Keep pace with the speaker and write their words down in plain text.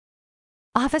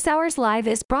Office Hours Live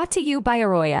is brought to you by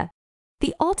Arroyo,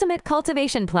 the ultimate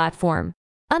cultivation platform.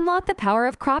 Unlock the power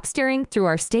of crop steering through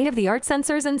our state-of-the-art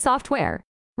sensors and software.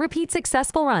 Repeat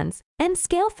successful runs and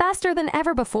scale faster than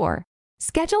ever before.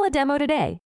 Schedule a demo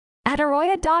today at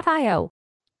arroyo.io.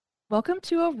 Welcome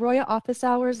to Arroyo Office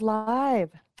Hours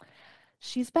Live.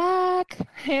 She's back.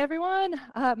 Hey, everyone.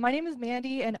 My name is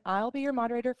Mandy, and I'll be your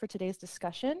moderator for today's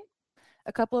discussion.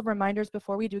 A couple of reminders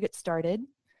before we do get started.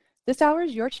 This hour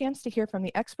is your chance to hear from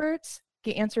the experts,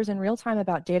 get answers in real time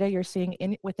about data you're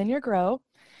seeing within your grow,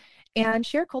 and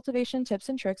share cultivation tips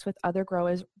and tricks with other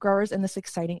growers in this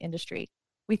exciting industry.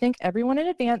 We thank everyone in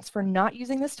advance for not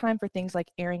using this time for things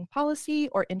like airing policy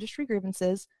or industry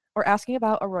grievances or asking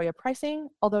about Arroyo pricing,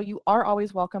 although you are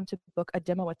always welcome to book a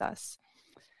demo with us.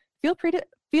 Feel free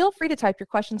to type your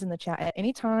questions in the chat at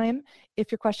any time.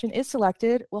 If your question is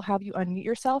selected, we'll have you unmute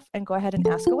yourself and go ahead and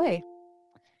ask away.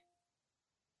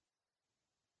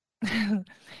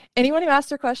 Anyone who asks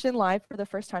their question live for the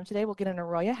first time today will get an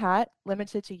Arroyo hat,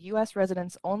 limited to U.S.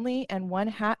 residents only, and one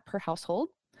hat per household.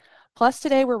 Plus,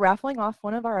 today we're raffling off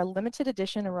one of our limited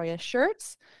edition Arroyo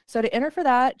shirts. So to enter for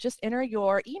that, just enter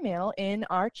your email in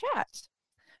our chat.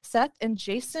 Seth and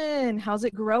Jason, how's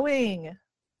it growing?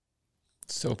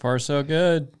 So far, so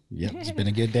good. Yep, it's been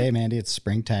a good day, Mandy. It's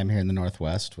springtime here in the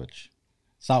Northwest, which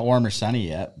it's not warm or sunny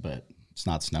yet, but it's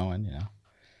not snowing, you know.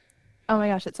 Oh my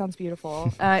gosh, it sounds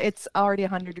beautiful. It's already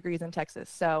 100 degrees in Texas.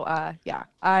 So yeah,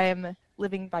 I'm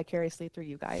living vicariously through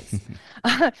you guys.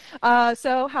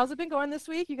 So how's it been going this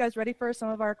week? You guys ready for some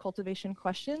of our cultivation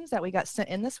questions that we got sent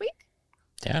in this week?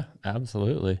 Yeah,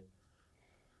 absolutely.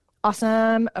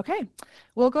 Awesome. Okay,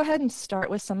 we'll go ahead and start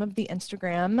with some of the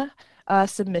Instagram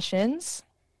submissions.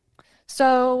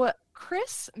 So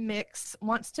Chris Mix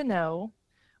wants to know,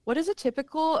 what is is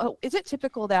it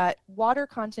typical that water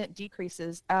content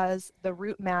decreases as the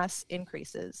root mass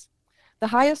increases? The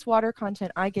highest water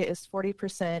content I get is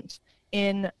 40%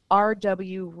 in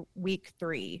RW week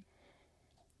 3.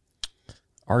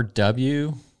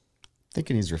 RW?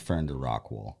 Thinking he's referring to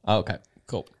rock wool. Oh, okay,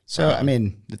 cool. So, I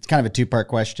mean, it's kind of a two-part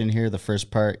question here. The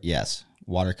first part, yes,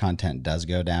 water content does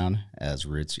go down as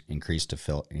roots increase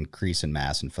in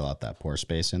mass and fill out that pore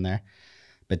space in there.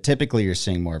 But typically you're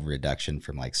seeing more of a reduction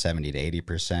from like 70 to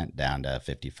 80% down to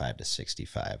 55 to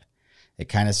 65. It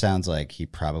kind of sounds like he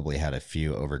probably had a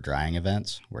few over-drying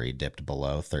events where he dipped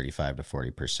below 35 to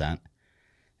 40%.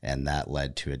 And that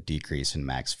led to a decrease in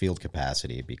max field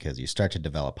capacity because you start to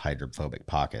develop hydrophobic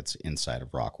pockets inside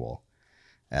of rock wool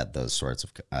at those sorts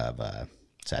of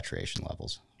saturation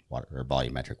levels, water or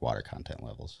volumetric water content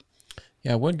levels.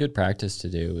 Yeah, one good practice to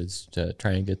do is to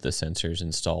try and get the sensors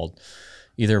installed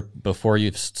either before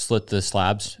you've slit the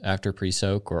slabs after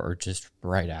pre-soak or just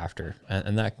right after.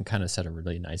 And that can kind of set a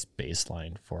really nice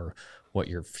baseline for what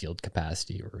your field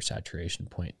capacity or saturation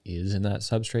point is in that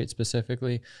substrate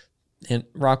specifically. In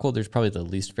rockwool, there's probably the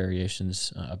least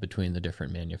variations between the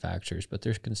different manufacturers, but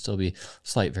there can still be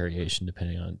slight variation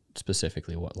depending on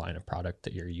specifically what line of product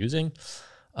that you're using.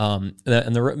 And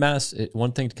the root mass,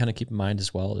 one thing to kind of keep in mind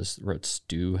as well is roots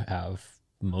do have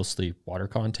mostly water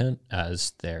content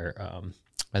as their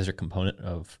component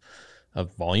of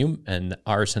volume, and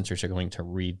our sensors are going to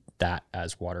read that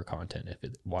as water content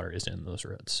if water is in those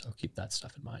roots. So keep that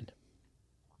stuff in mind.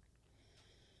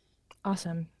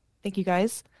 Awesome. Thank you,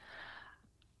 guys.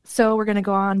 So we're going to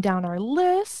go on down our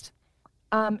list.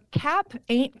 Cap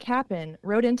Ain't Cappin'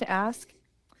 wrote in to ask,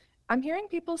 I'm hearing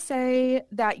people say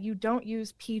that you don't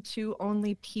use P2,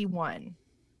 only P1.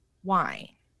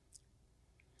 Why?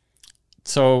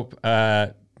 So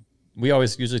we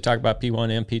always usually talk about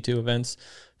P1 and P2 events.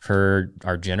 For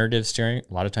our generative steering,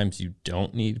 a lot of times you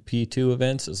don't need P2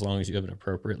 events as long as you have an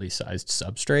appropriately sized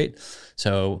substrate.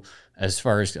 So as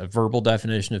far as a verbal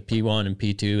definition of P1 and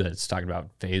P2, that's talking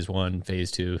about phase 1, phase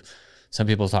 2. Some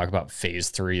people talk about phase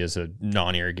 3 as a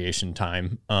non-irrigation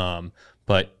time.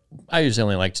 But I usually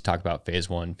only like to talk about phase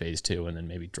 1, phase 2, and then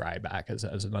maybe dryback as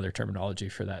another terminology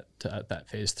for that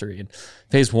phase 3. And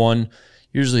phase 1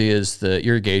 usually is the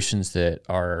irrigations that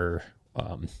are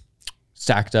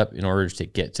stacked up in order to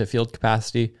get to field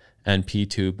capacity, and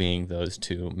P2 being those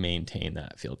to maintain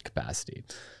that field capacity.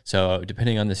 So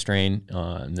depending on the strain,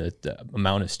 the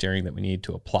amount of steering that we need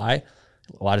to apply,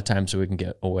 a lot of times we can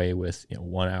get away with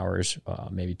 1 hour,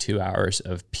 maybe 2 hours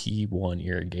of P1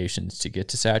 irrigations to get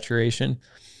to saturation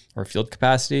or field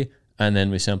capacity, and then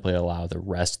we simply allow the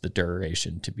rest of the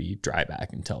duration to be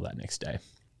dryback until that next day.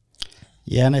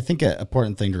 Yeah, and I think an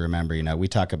important thing to remember, we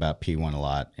talk about P1 a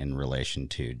lot in relation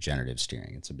to generative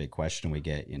steering. It's a big question we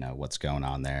get, what's going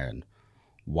on there and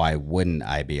why wouldn't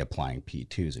I be applying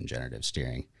P2s in generative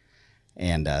steering?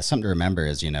 And something to remember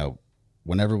is,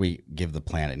 whenever we give the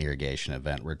plant an irrigation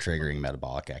event, we're triggering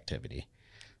metabolic activity.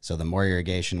 So the more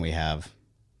irrigation we have,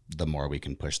 the more we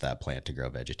can push that plant to grow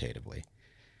vegetatively.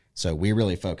 So we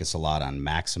really focus a lot on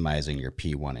maximizing your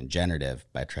P1 in generative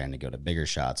by trying to go to bigger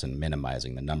shots and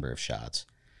minimizing the number of shots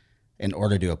in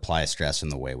order to apply stress in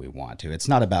the way we want to. It's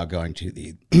not about going to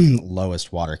the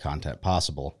lowest water content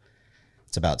possible.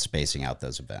 It's about spacing out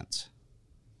those events.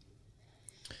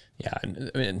 Yeah,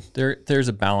 and I mean, there's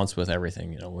a balance with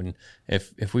everything. When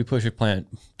if we push a plant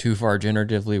too far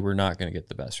generatively, we're not going to get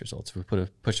the best results. If we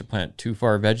push a plant too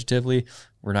far vegetatively,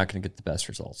 we're not going to get the best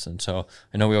results. And so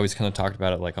I know we always kind of talked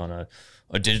about it like on a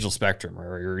digital spectrum,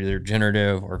 where you're either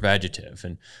generative or vegetative.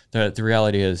 And the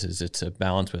reality is it's a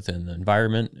balance within the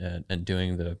environment and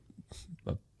doing the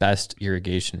best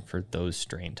irrigation for those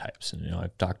strain types. And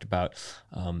I've talked about.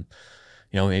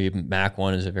 Maybe Mac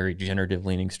 1 is a very generative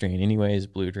leaning strain anyways,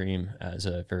 Blue Dream as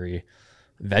a very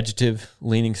vegetative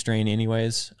leaning strain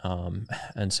anyways.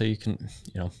 And so you can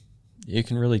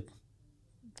really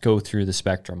go through the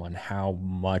spectrum on how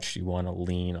much you want to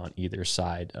lean on either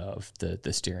side of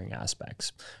the steering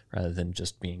aspects rather than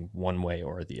just being one way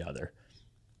or the other.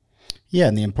 Yeah,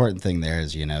 and the important thing there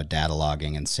is, data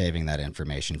logging and saving that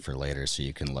information for later so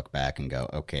you can look back and go,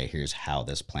 okay, here's how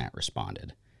this plant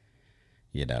responded.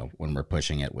 When we're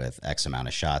pushing it with X amount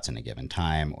of shots in a given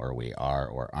time, or we are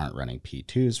or aren't running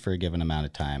P2s for a given amount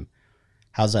of time,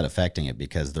 how's that affecting it?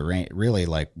 Because really,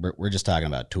 like, we're just talking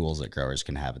about tools that growers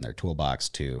can have in their toolbox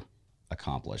to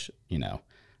accomplish,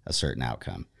 a certain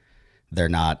outcome. They're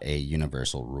not a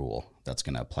universal rule that's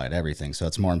going to apply to everything. So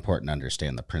it's more important to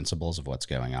understand the principles of what's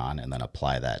going on and then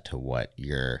apply that to what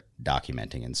you're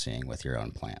documenting and seeing with your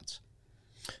own plants.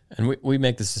 And we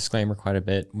make this disclaimer quite a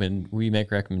bit when we make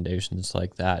recommendations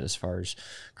like that as far as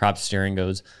crop steering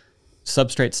goes.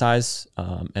 Substrate size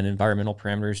and environmental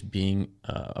parameters being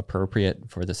appropriate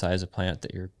for the size of plant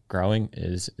that you're growing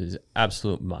is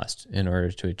absolute must in order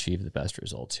to achieve the best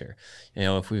results here.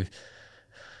 If we've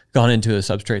gone into a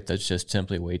substrate that's just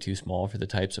simply way too small for the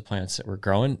types of plants that we're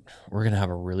growing, we're going to have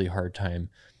a really hard time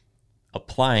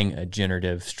applying a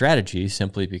generative strategy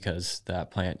simply because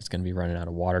that plant is going to be running out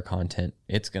of water content.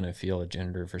 It's going to feel a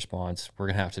generative response. We're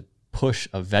going to have to push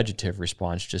a vegetative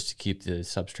response just to keep the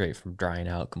substrate from drying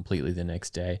out completely the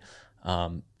next day.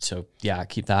 So yeah,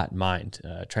 keep that in mind.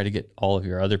 Try to get all of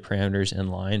your other parameters in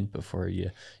line before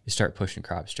you start pushing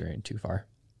crop steering too far.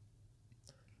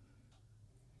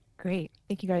 Great.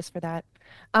 Thank you guys for that.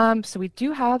 So we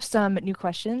do have some new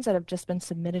questions that have just been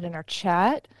submitted in our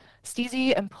chat.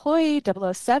 Steezy Employee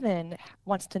 007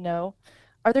 wants to know,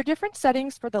 are there different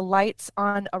settings for the lights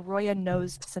on Arroyo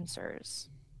nose sensors?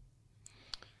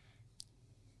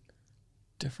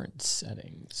 Different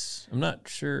settings. I'm not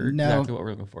sure exactly what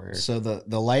we're looking for here. So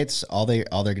the lights, all they're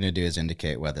going to do is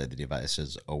indicate whether the device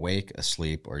is awake,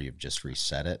 asleep, or you've just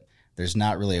reset it. There's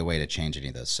not really a way to change any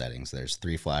of those settings. There's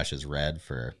 3 flashes red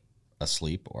for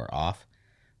asleep or off,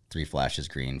 3 flashes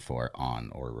green for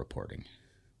on or reporting.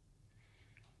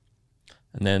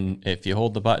 And then if you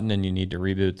hold the button and you need to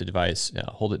reboot the device,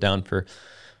 hold it down for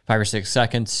 5 or 6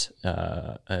 seconds,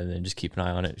 and then just keep an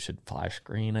eye on it. It should flash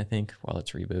green, I think, while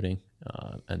it's rebooting,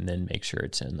 and then make sure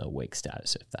it's in the wake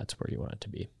status if that's where you want it to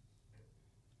be.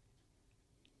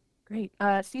 Great.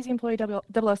 Steezy Employee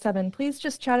 007, please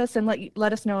just chat us and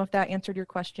let us know if that answered your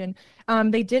question.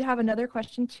 They did have another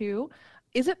question too.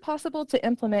 Is it possible to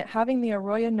implement having the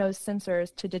Arroyo nose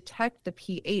sensors to detect the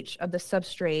pH of the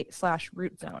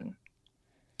substrate/root zone?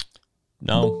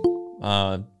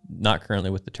 No, not currently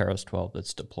with the Taros 12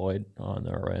 that's deployed on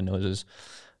the Arroyo noses.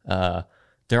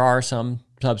 There are some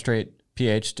substrate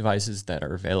pH devices that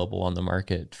are available on the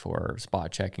market for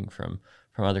spot checking from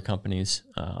other companies,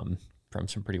 from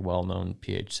some pretty well-known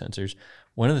pH sensors.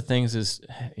 One of the things is,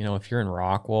 if you're in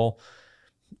rock wool,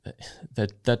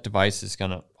 that device is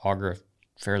going to auger a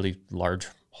fairly large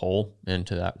hole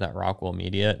into that rock wool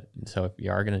media. And so if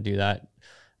you are going to do that,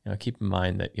 keep in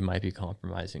mind that you might be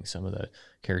compromising some of the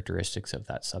characteristics of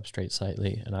that substrate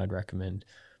slightly. And I'd recommend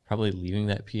probably leaving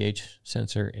that pH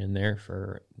sensor in there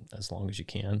for as long as you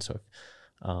can. So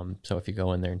if you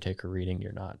go in there and take a reading,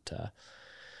 you're not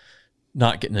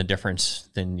getting a difference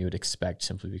than you would expect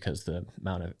simply because the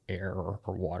amount of air or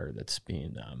water that's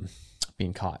being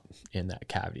caught in that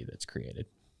cavity that's created.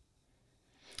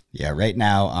 Yeah, right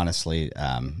now, honestly,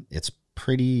 it's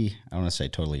pretty, I don't want to say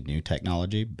totally new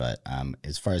technology, but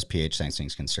as far as pH sensing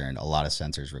is concerned, a lot of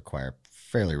sensors require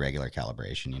fairly regular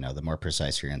calibration. The more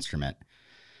precise your instrument,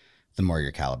 the more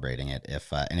you're calibrating it.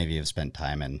 If any of you have spent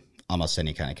time in almost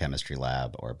any kind of chemistry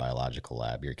lab or biological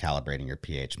lab, you're calibrating your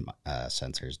pH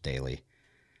sensors daily,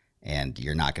 and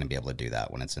you're not going to be able to do that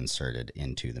when it's inserted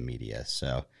into the media.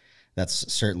 So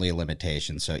that's certainly a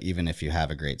limitation. So even if you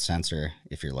have a great sensor,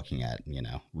 if you're looking at,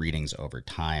 readings over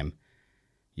time,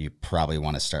 you probably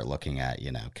want to start looking at,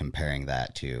 comparing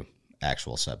that to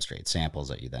actual substrate samples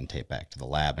that you then take back to the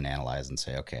lab and analyze and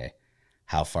say, okay,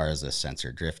 how far is this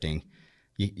sensor drifting?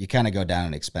 You kind of go down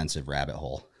an expensive rabbit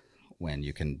hole when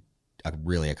you can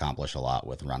really accomplish a lot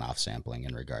with runoff sampling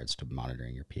in regards to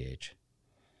monitoring your pH.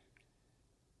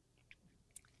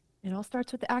 It all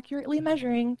starts with accurately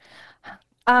measuring.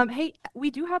 Hey,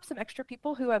 we do have some extra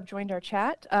people who have joined our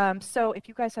chat. So if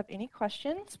you guys have any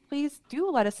questions, please do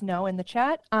let us know in the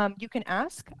chat. You can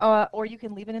ask or you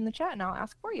can leave it in the chat and I'll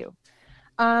ask for you.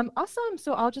 Awesome.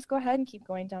 So I'll just go ahead and keep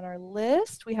going down our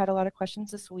list. We had a lot of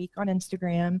questions this week on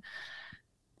Instagram.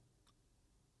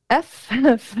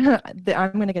 I'm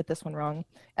going to get this one wrong.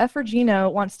 F for Gino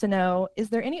wants to know, is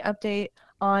there any update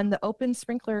on the open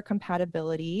sprinkler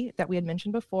compatibility that we had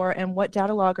mentioned before, and what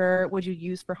data logger would you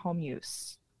use for home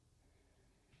use?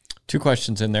 2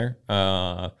 questions in there.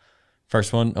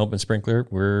 First one, open sprinkler.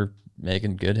 We're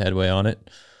making good headway on it.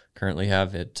 Currently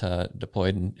have it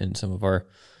deployed in some of our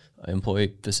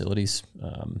employee facilities.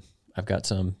 I've got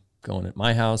some going at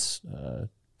my house.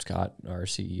 Scott, our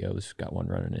CEO's got one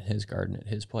running in his garden at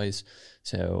his place.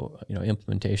 So,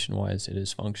 implementation wise, it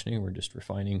is functioning. We're just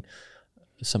refining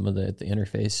some of the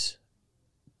interface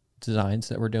designs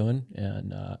that we're doing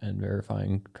and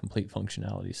verifying complete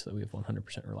functionality so that we have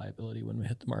 100% reliability when we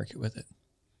hit the market with it.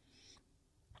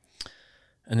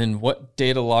 And then what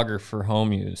data logger for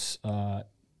home use?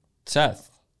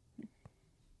 Seth?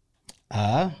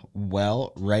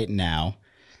 Well, right now,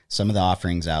 some of the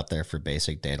offerings out there for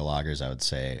basic data loggers, I would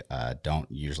say,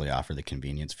 don't usually offer the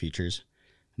convenience features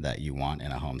that you want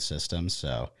in a home system.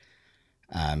 So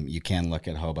you can look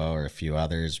at Hobo or a few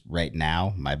others. Right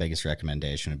now, my biggest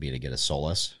recommendation would be to get a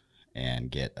Solus and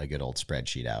get a good old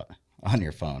spreadsheet out on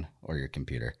your phone or your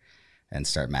computer and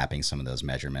start mapping some of those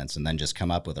measurements, and then just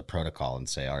come up with a protocol and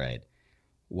say, all right,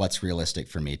 what's realistic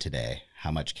for me today?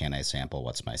 How much can I sample?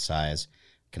 What's my size?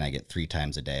 Can I get 3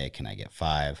 times a day? Can I get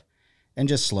 5? And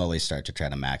just slowly start to try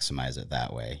to maximize it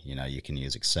that way. You can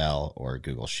use Excel or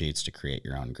Google Sheets to create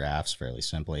your own graphs fairly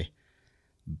simply.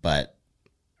 But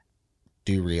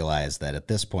do realize that at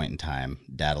this point in time,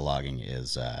 data logging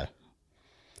is a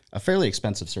fairly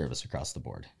expensive service across the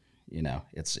board.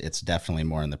 It's definitely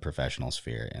more in the professional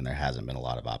sphere, and there hasn't been a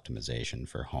lot of optimization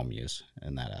for home use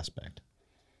in that aspect.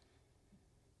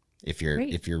 If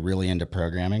you're really into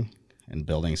programming and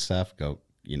building stuff, go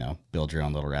build your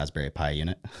own little Raspberry Pi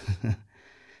unit.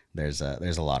 There's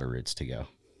a lot of routes to go.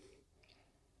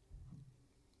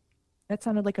 That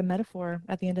sounded like a metaphor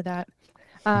at the end of that.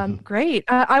 Great.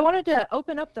 I wanted to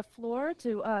open up the floor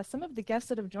to some of the guests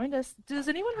that have joined us. Does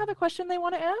anyone have a question they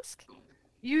want to ask?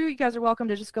 You guys are welcome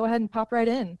to just go ahead and pop right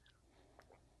in.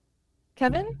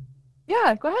 Kevin?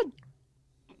 Yeah, go ahead.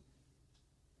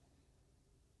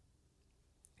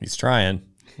 He's trying.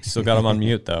 Still got him on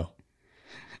mute, though.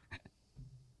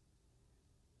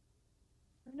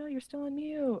 No, you're still on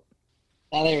mute.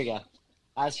 Oh, there we go.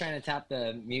 I was trying to tap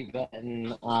the mute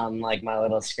button on my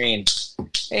little screen.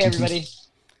 Hey, everybody.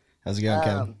 How's it going,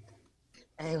 Kevin?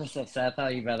 Hey, what's up, Seth? How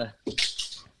are you, brother?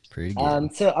 Pretty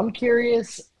good. So I'm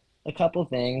curious a couple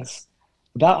things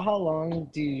about how long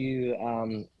do you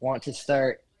want to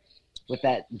start with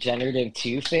that generative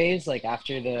 2 phase,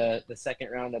 after the second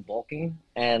round of bulking,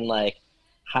 and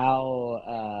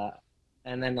how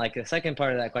and then the second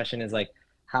part of that question is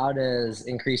how does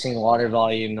increasing water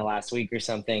volume the last week or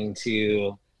something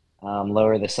to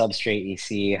lower the substrate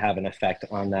EC have an effect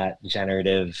on that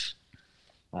generative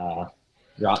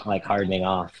hardening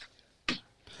off?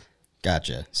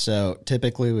 Gotcha. So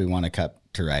typically we want to cut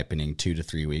to ripening 2 to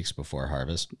 3 weeks before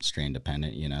harvest, strain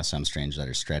dependent. Some strains that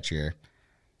are stretchier,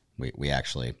 we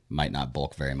actually might not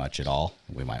bulk very much at all.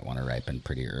 We might want to ripen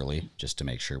pretty early just to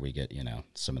make sure we get,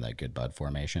 some of that good bud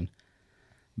formation.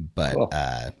 But cool.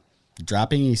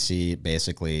 Dropping EC,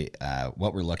 basically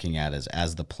what we're looking at is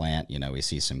as the plant, we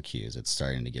see some cues. It's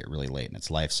starting to get really late in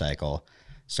its life cycle,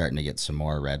 starting to get some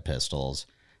more red pistils,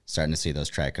 starting to see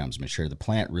those trichomes mature. The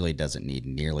plant really doesn't need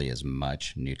nearly as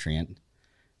much nutrient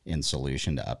in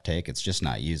solution to uptake. It's just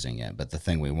not using it. But the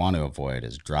thing we want to avoid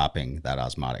is dropping that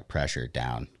osmotic pressure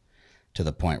down to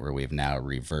the point where we've now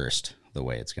reversed the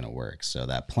way it's going to work. So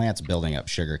that plant's building up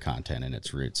sugar content in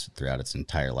its roots throughout its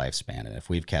entire lifespan. And if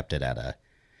we've kept it at a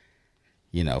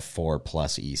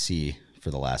 4+ EC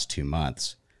for the last 2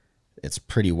 months, it's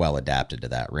pretty well adapted to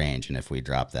that range. And if we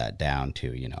drop that down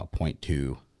to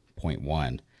 0.2,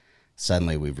 0.1,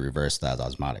 suddenly we've reversed that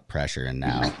osmotic pressure, and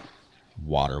now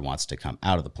water wants to come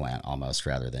out of the plant almost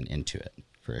rather than into it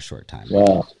for a short time.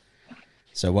 Wow.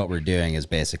 So what we're doing is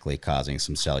basically causing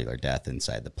some cellular death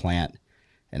inside the plant.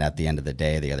 And at the end of the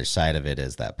day, the other side of it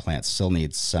is that plant still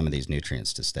needs some of these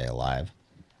nutrients to stay alive.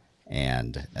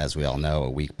 And as we all know, a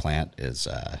weak plant is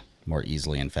more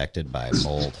easily infected by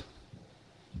mold,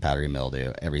 powdery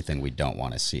mildew, everything we don't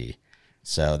want to see.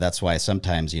 So that's why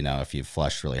sometimes, if you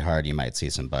flush really hard, you might see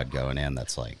some bud going in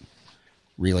that's like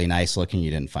really nice looking.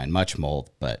 You didn't find much mold,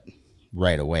 but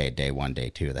right away, day 1, day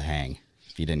 2 of the hang,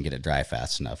 if you didn't get it dry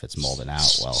fast enough, it's molding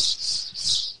out. Well,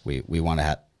 we want to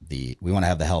have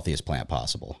the healthiest plant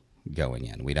possible going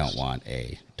in. We don't want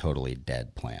a totally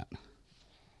dead plant.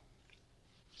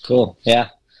 Cool. Yeah.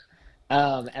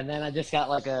 And then I just got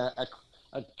like a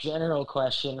general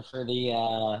question for the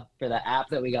app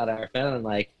that we got on our phone.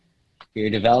 Like, for your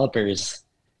developers,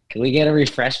 can we get a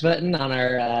refresh button on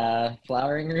our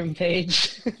flowering room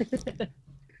page?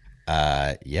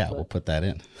 Yeah, we'll put that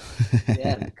in.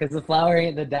 Yeah, because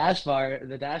the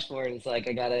dashboard is like,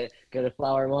 I gotta go to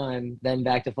flower 1, then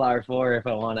back to flower 4 if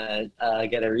I want to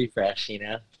get a refresh.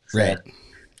 So, Right.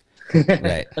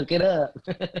 Right. Hook it up.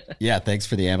 Yeah, thanks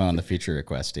for the ammo on the feature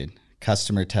request, dude.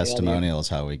 Customer testimonial is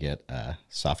how we get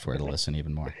software to listen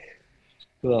even more.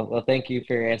 Cool. Well, thank you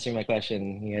for answering my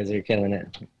question. You guys are killing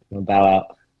it. We'll bow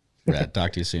out. Right.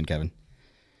 Talk to you soon, Kevin.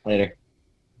 Later.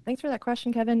 Thanks for that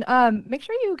question, Kevin. Make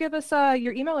sure you give us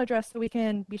your email address so we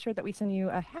can be sure that we send you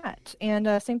a hat. And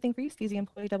same thing for you, Steezy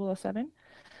Employee 007.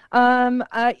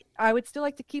 I would still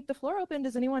like to keep the floor open.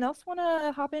 Does anyone else want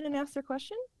to hop in and ask their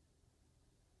question?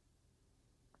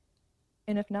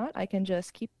 And if not, I can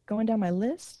just keep going down my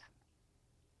list.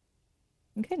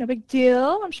 Okay, no big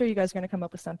deal. I'm sure you guys are going to come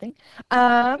up with something.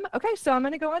 Okay, so I'm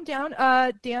going to go on down.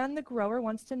 Dan, the grower,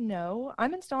 wants to know,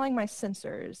 I'm installing my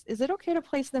sensors. Is it okay to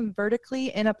place them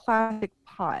vertically in a plastic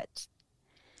pot?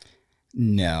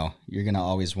 No, you're going to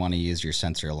always want to use your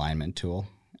sensor alignment tool.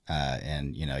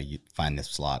 And, you find this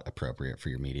slot appropriate for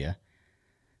your media.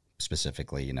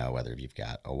 Specifically, whether you've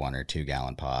got a 1 or 2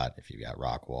 gallon pot, if you've got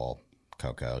rock wool,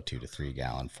 cocoa, 2 to 3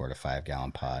 gallon, 4 to 5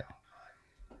 gallon pot.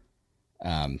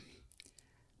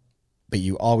 But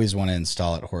you always want to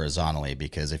install it horizontally,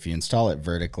 because if you install it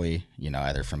vertically,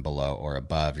 either from below or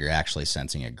above, you're actually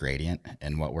sensing a gradient.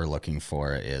 And what we're looking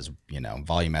for is,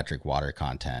 volumetric water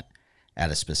content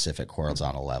at a specific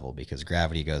horizontal level, because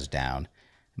gravity goes down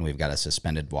and we've got a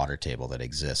suspended water table that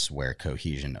exists where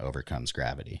cohesion overcomes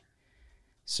gravity.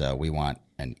 So we want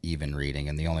an even reading.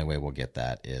 And the only way we'll get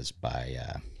that is by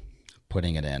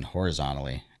putting it in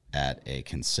horizontally at a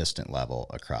consistent level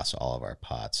across all of our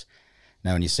pots.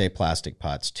 Now, when you say plastic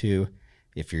pots too,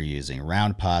 if you're using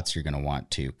round pots, you're going to want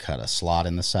to cut a slot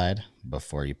in the side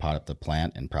before you pot up the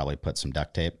plant, and probably put some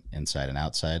duct tape inside and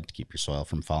outside to keep your soil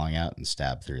from falling out, and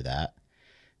stab through that,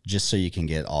 just so you can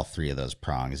get all 3 of those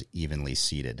prongs evenly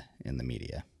seated in the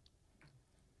media.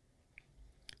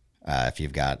 If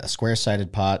you've got a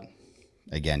square-sided pot,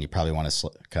 again, you probably want to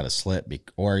cut a slit,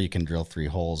 or you can drill 3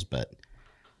 holes, but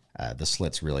the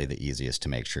slit's really the easiest to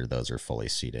make sure those are fully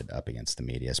seated up against the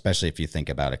media, especially if you think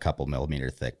about a couple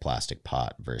millimeter thick plastic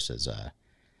pot versus a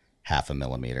 0.5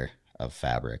 millimeter of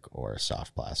fabric or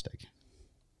soft plastic.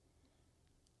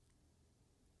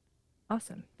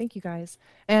 Awesome. Thank you, guys.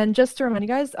 And just to remind you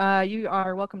guys, you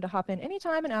are welcome to hop in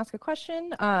anytime and ask a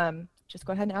question. Just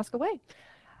go ahead and ask away.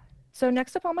 So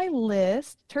next up on my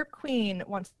list, Terp Queen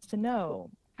wants to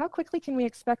know, how quickly can we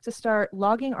expect to start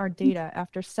logging our data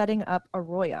after setting up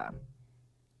Arroya?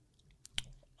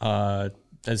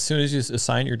 As soon as you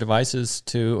assign your devices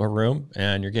to a room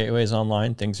and your gateway is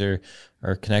online, things are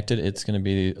connected, it's going to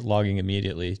be logging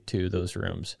immediately to those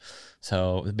rooms.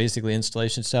 So basically,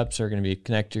 installation steps are going to be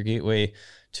connect your gateway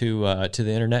to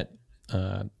the internet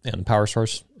and power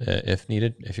source if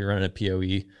needed. If you're running a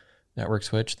PoE network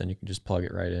switch, then you can just plug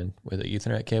it right in with an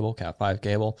Ethernet cable, Cat5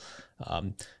 cable.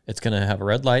 It's going to have a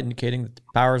red light indicating that the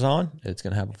power's on. It's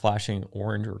going to have a flashing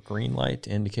orange or green light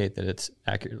to indicate that it's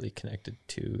accurately connected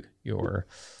to your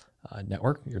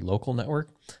network, your local network.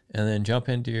 And then jump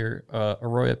into your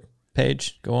Arroya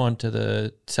page, go on to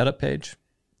the setup page,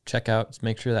 check out,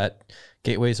 make sure that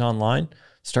gateway's online,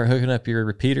 start hooking up your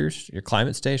repeaters, your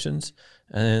climate stations,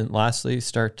 and then lastly,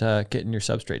 start getting your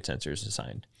substrate sensors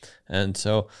assigned. And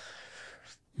so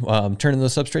turning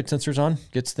those substrate sensors on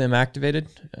gets them activated.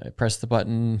 Press the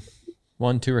button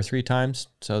 1, 2, or 3 times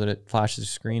so that it flashes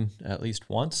the screen at least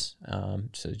once.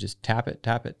 So just tap it,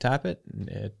 tap it, tap it, and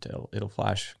it'll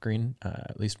flash green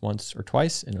at least once or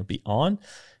twice, and it'll be on.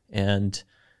 And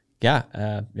yeah,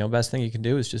 best thing you can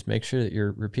do is just make sure that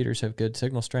your repeaters have good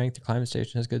signal strength, your climate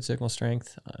station has good signal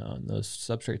strength on those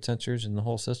substrate sensors, and the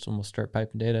whole system will start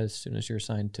piping data as soon as you're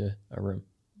assigned to a room.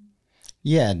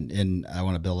 Yeah, and I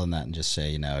want to build on that and just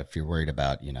say, if you're worried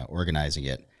about, organizing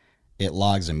it, it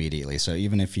logs immediately. So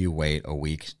even if you wait a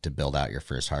week to build out your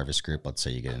first harvest group, let's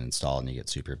say you get it installed and you get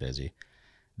super busy,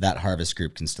 that harvest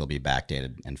group can still be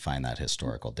backdated and find that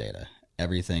historical data.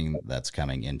 Everything that's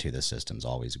coming into the system is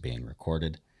always being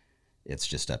recorded. It's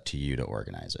just up to you to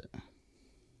organize it,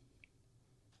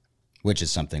 which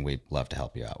is something we'd love to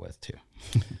help you out with too.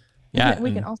 Yeah,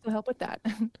 we can also help with that.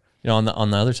 On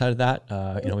the other side of that,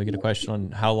 we get a question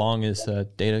on how long is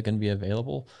data going to be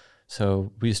available.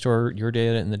 So we store your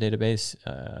data in the database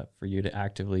for you to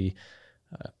actively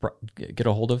get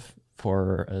a hold of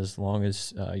for as long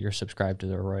as you're subscribed to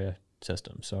the Arroyo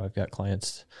system. So I've got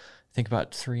clients, I think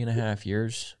about 3.5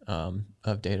 years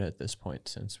of data at this point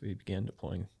since we began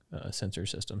deploying sensor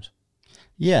systems.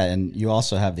 Yeah, and you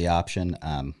also have the option,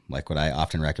 like what I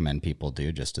often recommend people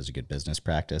do just as a good business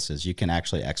practice, is you can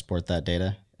actually export that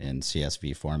data in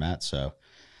CSV format. So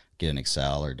get an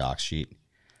Excel or Docs sheet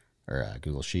or a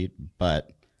Google Sheet.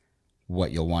 But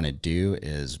what you'll want to do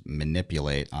is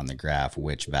manipulate on the graph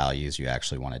which values you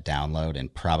actually want to download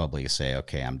and probably say,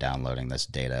 okay, I'm downloading this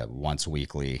data once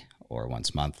weekly or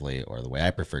once monthly, or the way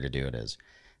I prefer to do it is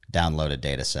download a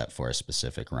data set for a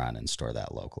specific run and store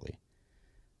that locally.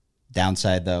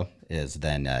 Downside, though, is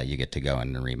then you get to go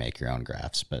in and remake your own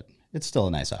graphs, but it's still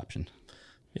a nice option.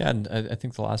 Yeah, and I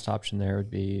think the last option there would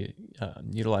be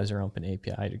utilize our open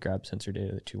API to grab sensor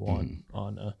data that you want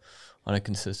on a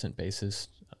consistent basis.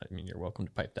 I mean, you're welcome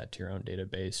to pipe that to your own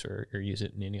database or use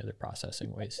it in any other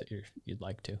processing ways that you'd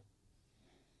like to.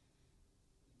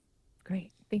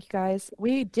 Great. Thank you, guys.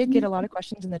 We did get a lot of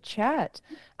questions in the chat.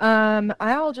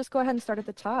 I'll just go ahead and start at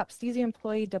the top. Steezy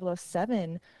Employee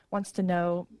 007 wants to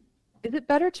know, is it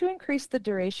better to increase the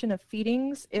duration of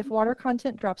feedings if water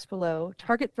content drops below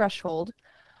target threshold,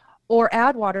 or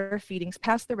add water feedings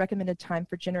past the recommended time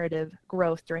for generative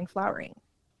growth during flowering?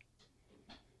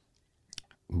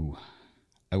 Ooh,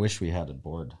 I wish we had a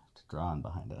board to draw on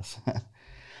behind us.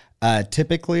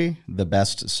 Typically, the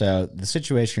best, so the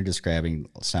situation you're describing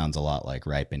sounds a lot like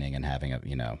ripening and having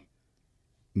a,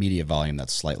 media volume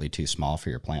that's slightly too small for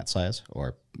your plant size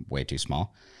or way too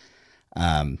small.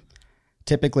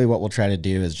 Typically, what we'll try to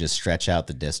do is just stretch out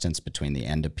the distance between the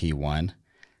end of P1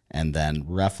 and then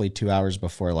roughly 2 hours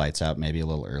before lights out, maybe a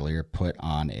little earlier, put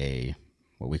on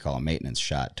what we call a maintenance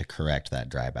shot to correct that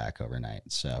dryback overnight.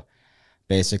 So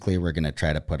basically, we're going to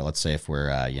try to put, let's say if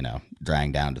we're,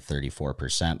 drying down to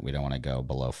 34%, we don't want to go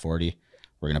below 40.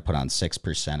 We're going to put on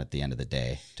 6% at the end of the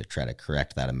day to try to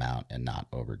correct that amount and not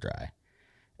over dry.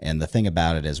 And the thing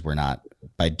about it is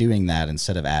by doing that,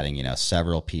 instead of adding,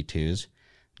 several P2s,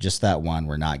 just that one,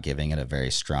 we're not giving it a very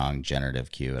strong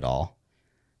generative cue at all.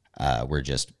 We're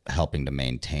just helping to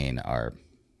maintain our,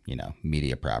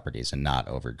 media properties and not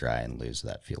over dry and lose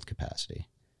that field capacity.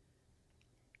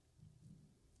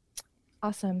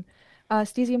 Awesome.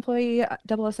 Steezy Employee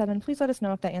 007, please let us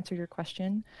know if that answered your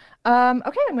question.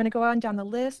 Okay, I'm going to go on down the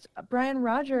list. Brian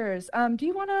Rogers, do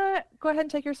you want to go ahead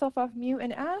and take yourself off mute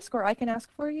and ask, or I can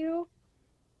ask for you?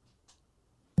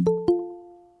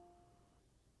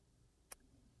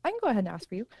 I can go ahead and ask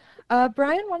for you.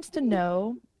 Brian wants to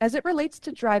know, as it relates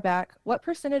to dryback, what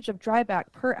percentage of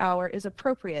dryback per hour is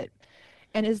appropriate?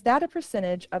 And is that a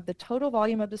percentage of the total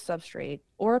volume of the substrate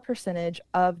or a percentage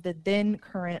of the then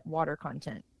current water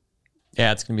content?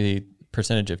 Yeah, it's going to be the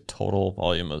percentage of total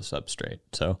volume of the substrate.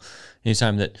 So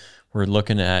anytime that we're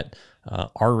looking at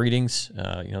our readings,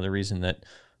 the reason that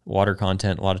water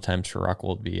content a lot of times for rock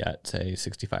will be at, say,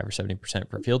 65 or 70%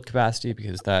 per field capacity,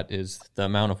 because that is the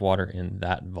amount of water in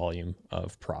that volume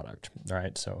of product,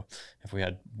 right? So if we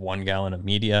had 1 gallon of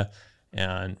media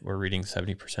and we're reading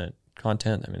 70%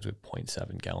 content, that means we have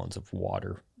 0.7 gallons of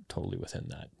water totally within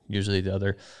that. Usually the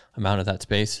other amount of that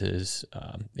space is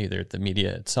either the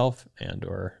media itself and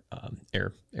or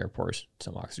air pores,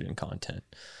 some oxygen content.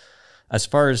 As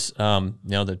far as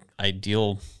the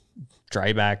ideal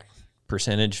dryback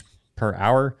percentage per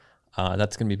hour,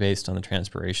 that's going to be based on the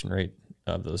transpiration rate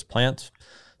of those plants.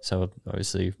 So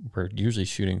obviously we're usually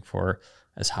shooting for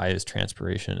as high as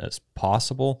transpiration as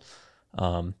possible.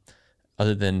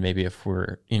 Other than maybe if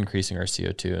we're increasing our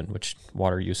CO2, in which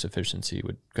water use efficiency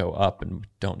would go up, and we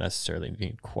don't necessarily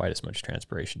need quite as much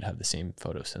transpiration to have the same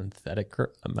photosynthetic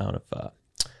amount of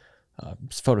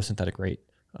photosynthetic rate.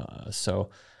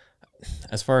 So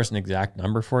as far as an exact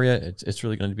number for you, it's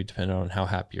really going to be dependent on how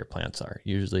happy your plants are.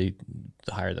 Usually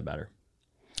the higher the better.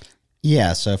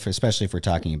 Yeah, so especially if we're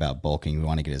talking about bulking, we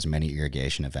want to get as many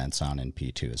irrigation events on in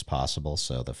P2 as possible.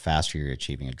 So the faster you're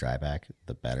achieving a dryback,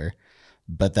 the better.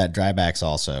 But that dryback's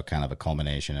also kind of a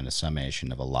culmination and a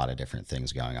summation of a lot of different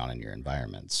things going on in your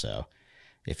environment. So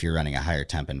If you're running a higher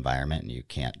temp environment and you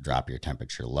can't drop your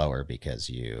temperature lower because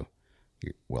you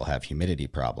will have humidity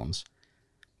problems,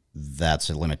 that's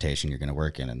a limitation you're going to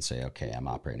work in and say, okay, I'm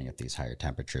operating at these higher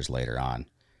temperatures later on.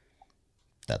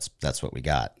 That's what we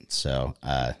got. So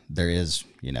there is,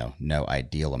 no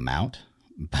ideal amount,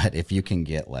 but if you can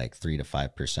get like 3 to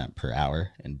 5% per hour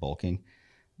in bulking,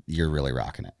 you're really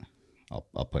rocking it.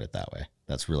 I'll put it that way.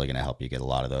 That's really going to help you get a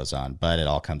lot of those on, but it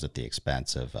all comes at the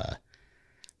expense of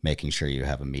making sure you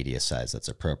have a media size that's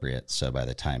appropriate. So by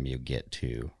the time you get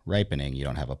to ripening, you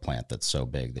don't have a plant that's so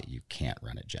big that you can't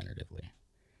run it generatively.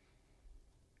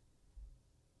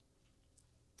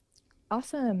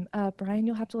 Awesome. Brian,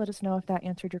 you'll have to let us know if that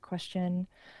answered your question.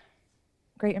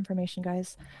 Great information,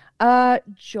 guys.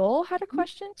 Joel had a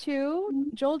question too.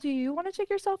 Joel, do you want to take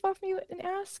yourself off mute and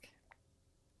ask?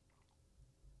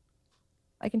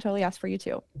 I can totally ask for you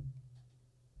too. All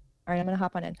right, I'm going to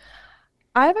hop on in.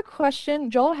 I have a question.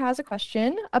 Joel has a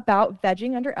question about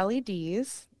vegging under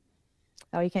LEDs.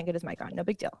 Oh, he can't get his mic on. No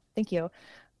big deal. Thank you.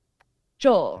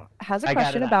 Joel has a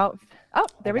question about... Oh,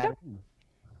 there we go.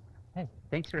 Hey,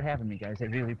 thanks for having me, guys. I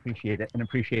really appreciate it and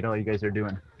appreciate all you guys are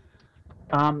doing.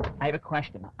 I have a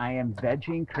question. I am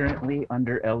vegging currently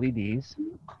under LEDs,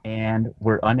 and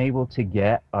we're unable to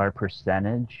get our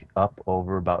percentage up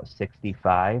over about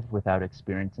 65 without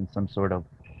experiencing some sort of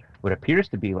what appears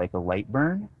to be like a light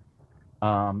burn.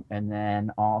 And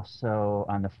then also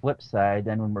on the flip side,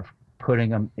 then when we're putting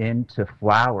them into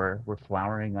flower, we're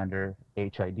flowering under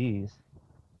HIDs.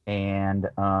 And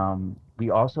we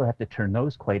also have to turn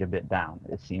those quite a bit down,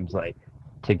 it seems like,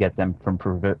 to get them from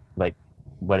like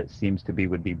what it seems to be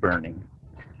would be burning.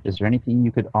 Is there anything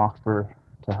you could offer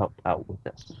to help out with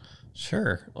this?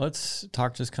 Sure. Let's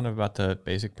talk just kind of about the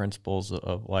basic principles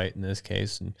of light in this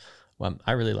case. And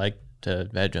I really like to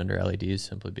veg under LEDs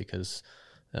simply because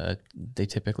they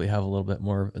typically have a little bit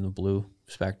more in the blue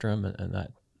spectrum, and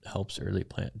that helps early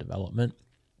plant development.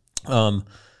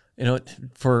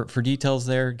 For details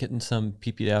there, getting some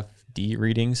PPFD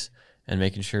readings and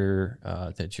making sure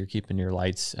that you're keeping your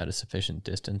lights at a sufficient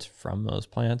distance from those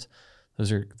plants.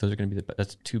 Those are going to be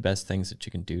that's two best things that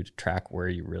you can do to track where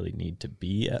you really need to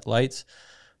be at lights.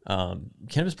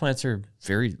 Cannabis plants are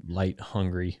very light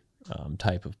hungry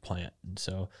type of plant, and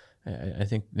so I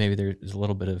think maybe there's a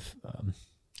little bit of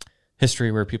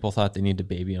history where people thought they need to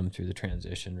baby them through the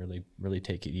transition, really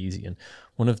take it easy. And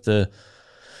one of the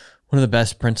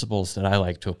best principles that I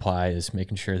like to apply is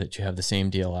making sure that you have the same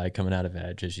DLI coming out of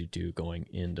veg as you do going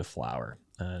into flower.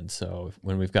 And so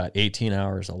when we've got 18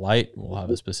 hours of light, we'll have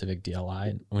a specific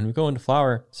DLI. And when we go into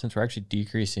flower, since we're actually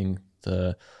decreasing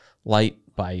the light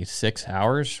by 6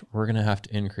 hours, we're going to have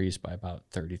to increase by about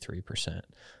 33%.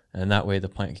 And that way the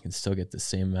plant can still get the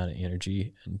same amount of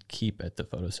energy and keep at the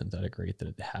photosynthetic rate that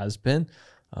it has been,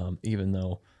 even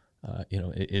though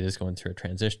it is going through a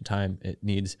transition time. It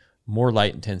needs more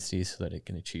light intensity so that it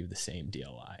can achieve the same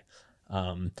DLI.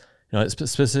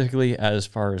 Specifically as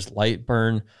far as light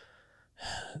burn,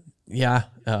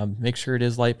 make sure it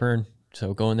is light burn.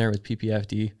 So go in there with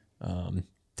PPFD,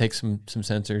 take some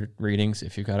sensor readings.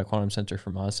 If you've got a quantum sensor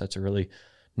from us, that's a really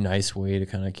nice way to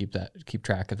kind of keep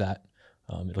track of that.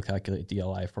 It'll calculate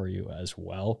DLI for you as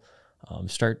well.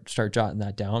 Start jotting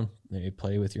that down. Maybe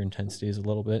play with your intensities a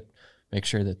little bit. Make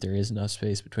sure that there is enough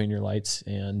space between your lights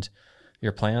and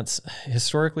your plants.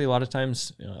 Historically, a lot of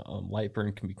times, light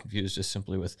burn can be confused just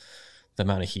simply with the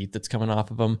amount of heat that's coming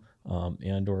off of them,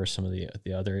 and or some of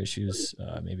the other issues,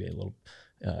 maybe a little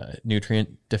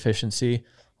nutrient deficiency.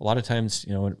 A lot of times,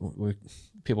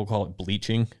 people call it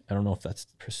bleaching. I don't know if that's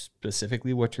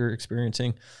specifically what you're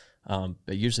experiencing.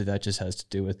 But usually that just has to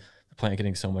do with the plant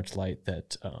getting so much light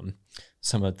that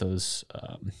some of those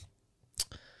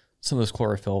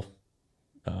chlorophyll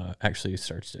actually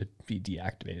starts to be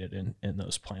deactivated in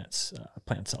those plant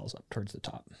cells up towards the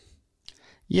top.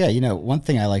 Yeah, one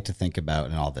thing I like to think about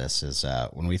in all this is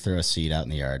when we throw a seed out in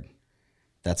the yard,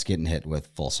 that's getting hit with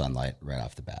full sunlight right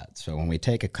off the bat. So when we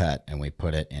take a cut and we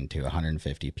put it into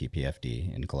 150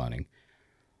 ppfd in cloning,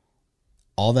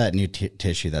 all that new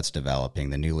tissue that's developing,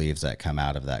 the new leaves that come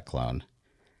out of that clone,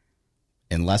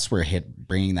 unless we're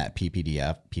bringing that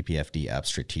PPFD up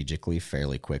strategically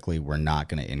fairly quickly, we're not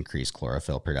going to increase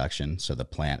chlorophyll production. So the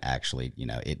plant actually,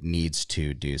 it needs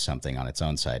to do something on its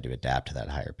own side to adapt to that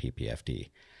higher PPFD.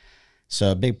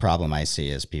 So a big problem I see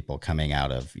is people coming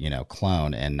out of,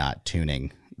 clone and not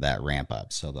tuning that ramp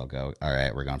up. So they'll go, all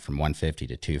right, we're going from 150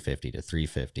 to 250 to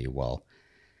 350. Well,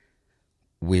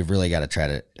 we've really got to try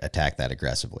to attack that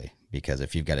aggressively, because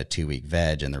if you've got a 2-week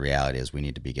veg, and the reality is we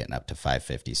need to be getting up to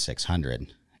 550,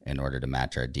 600 in order to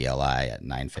match our DLI at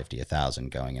 950, 1,000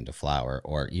 going into flower,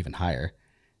 or even higher,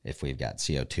 if we've got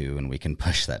CO2 and we can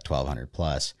push that 1200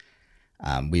 plus,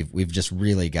 we've just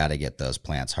really got to get those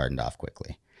plants hardened off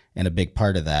quickly. And a big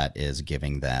part of that is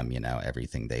giving them,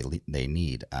 everything they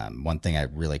need. One thing I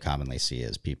really commonly see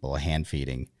is people hand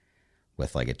feeding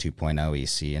with like a 2.0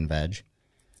 EC in veg.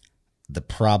 The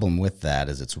problem with that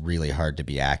is it's really hard to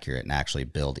be accurate and actually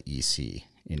build EC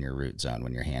in your root zone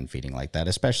when you're hand feeding like that,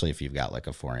 especially if you've got like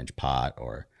a 4-inch pot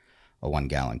or a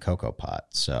 1-gallon cocoa pot.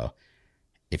 So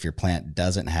if your plant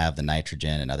doesn't have the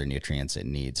nitrogen and other nutrients it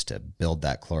needs to build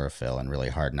that chlorophyll and really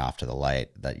harden off to the light,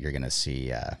 that you're going to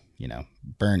see,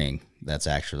 burning that's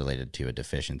actually related to a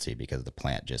deficiency because the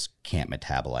plant just can't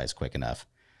metabolize quick enough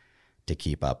to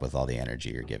keep up with all the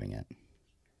energy you're giving it.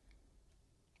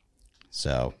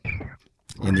 So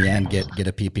in the end, get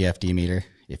a PPFD meter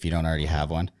if you don't already have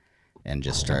one, and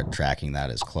just start tracking that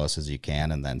as close as you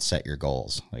can, and then set your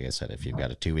goals. Like I said, if you've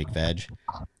got a 2-week veg,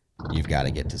 you've got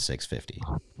to get to 650.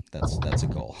 That's a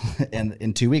goal. And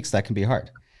in 2 weeks, that can be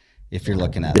hard. If you're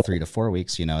looking at 3 to 4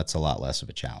 weeks, it's a lot less of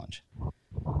a challenge.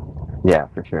 Yeah,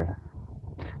 for sure.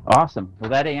 Awesome. Well,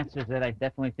 that answers it. I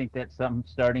definitely think that's some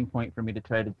starting point for me to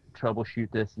try to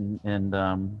troubleshoot this and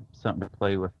something to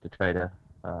play with to try to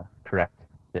correct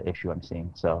the issue I'm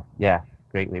seeing. So, yeah,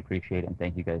 greatly appreciate it, and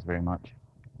thank you guys very much.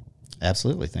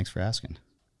 Absolutely. Thanks for asking.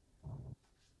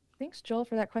 Thanks, Joel,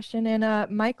 for that question.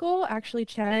 And Michael actually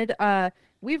chatted.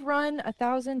 We've run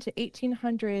 1,000 to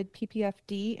 1,800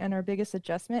 ppfd, and our biggest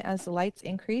adjustment as the lights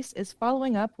increase is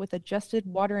following up with adjusted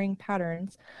watering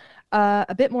patterns.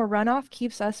 A bit more runoff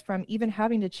keeps us from even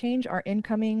having to change our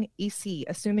incoming EC,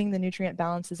 assuming the nutrient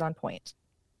balance is on point.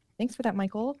 Thanks for that,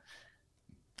 Michael.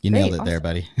 You nailed it there,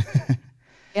 buddy.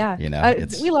 Yeah,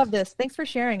 we love this. Thanks for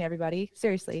sharing, everybody.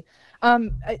 Seriously.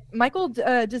 Michael,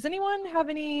 does anyone have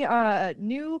any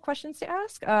new questions to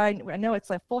ask? I know it's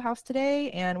a full house today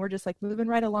and we're just like moving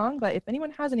right along, but if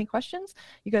anyone has any questions,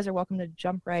 you guys are welcome to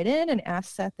jump right in and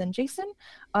ask Seth and Jason.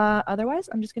 Otherwise,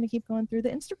 I'm just going to keep going through the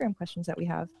Instagram questions that we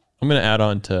have. I'm going to add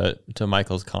on to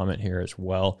Michael's comment here as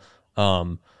well.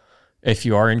 If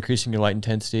you are increasing your light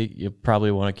intensity, you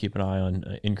probably want to keep an eye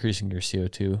on increasing your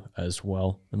CO2 as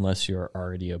well, unless you're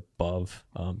already above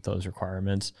those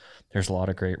requirements. There's a lot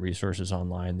of great resources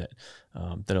online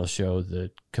that'll show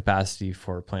the capacity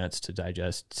for plants to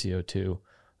digest CO2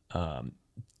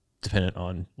 dependent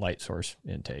on light source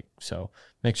intake. So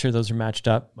make sure those are matched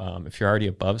up. If you're already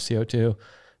above CO2,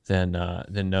 then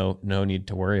no need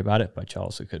to worry about it, but you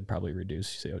also could probably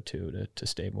reduce CO2 to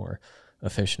stay more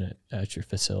efficient at your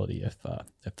facility if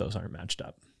those aren't matched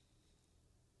up.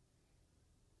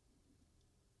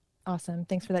 Awesome.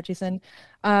 Thanks for that, Jason.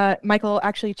 Michael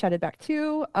actually chatted back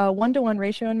too. 1-to-1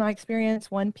 ratio in my experience,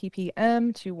 1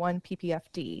 ppm to 1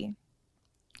 ppfd.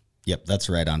 Yep, that's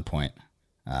right on point.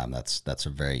 That's a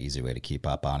very easy way to keep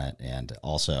up on it. And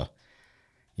also,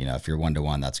 if you're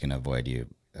 1-to-1, that's going to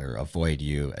avoid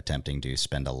you attempting to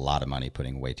spend a lot of money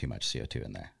putting way too much CO2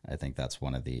 in there. I think that's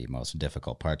one of the most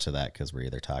difficult parts of that, because we're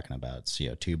either talking about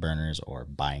CO2 burners or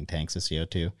buying tanks of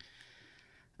CO2.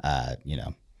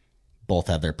 Both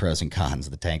have their pros and cons.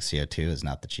 The tank CO2 is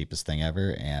not the cheapest thing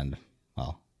ever. And,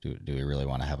 well, do we really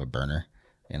want to have a burner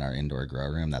in our indoor grow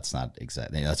room? That's not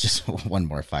exactly, that's just one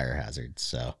more fire hazard.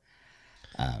 So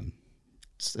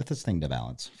it's this thing to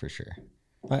balance for sure.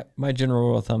 My general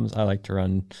rule of thumb is I like to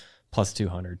run plus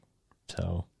 200.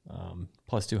 So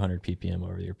plus 200 ppm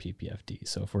over your ppfd.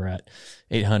 So if we're at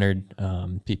 800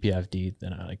 ppfd,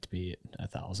 then I like to be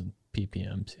at 1,000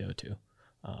 ppm CO2.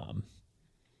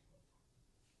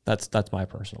 That's my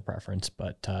personal preference,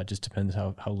 but just depends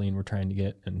how lean we're trying to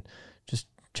get, and just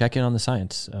check in on the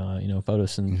science.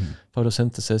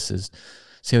 Photosynthesis is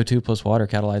CO2 plus water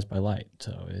catalyzed by light.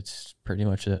 So it's pretty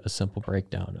much a simple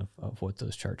breakdown of what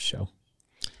those charts show.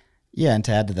 Yeah, and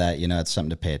to add to that, it's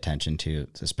something to pay attention to,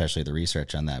 especially the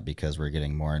research on that, because we're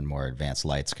getting more and more advanced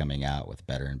lights coming out with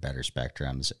better and better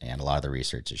spectrums, and a lot of the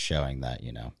research is showing that,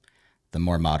 the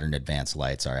more modern advanced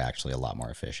lights are actually a lot more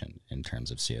efficient in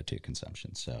terms of CO2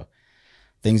 consumption. So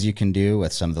things you can do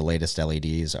with some of the latest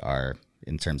LEDs are,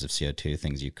 in terms of CO2,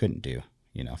 things you couldn't do,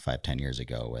 5-10 years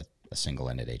ago with a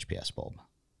single-ended HPS bulb.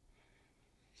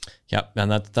 Yeah,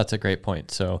 and that's a great point.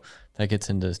 So that gets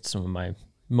into some of my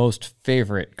most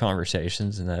favorite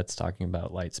conversations, and that's talking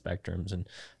about light spectrums and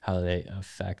how they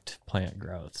affect plant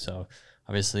growth. So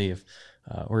obviously, if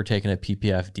we're taking a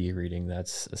ppfd reading,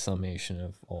 that's a summation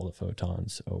of all the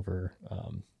photons over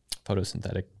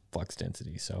photosynthetic flux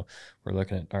density. So we're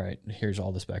looking at, all right, here's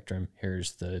all the spectrum.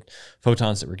 Here's the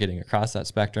photons that we're getting across that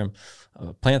spectrum.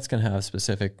 Plants can have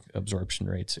specific absorption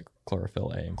rates of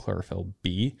chlorophyll A and chlorophyll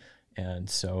B. And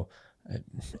so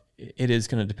it is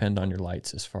going to depend on your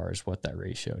lights as far as what that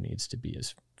ratio needs to be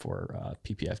as for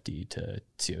PPFD to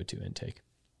CO2 intake.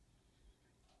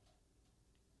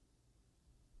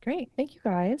 Great. Thank you,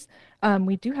 guys.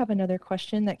 We do have another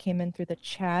question that came in through the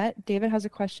chat. David has a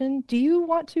question. Do you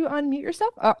want to unmute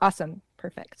yourself? Oh, awesome.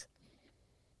 Perfect.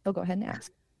 I'll go ahead and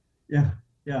ask. Yeah.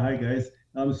 Hi, guys.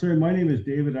 Sorry, my name is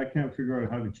David. I can't figure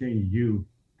out how to change you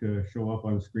to show up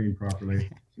on the screen properly.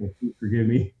 So please forgive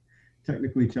me.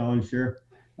 Technically challenged here.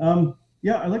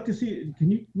 I'd like to see, can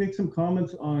you make some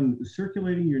comments on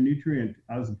circulating your nutrient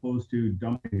as opposed to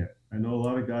dumping it? I know a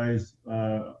lot of guys,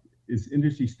 it's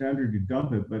industry standard to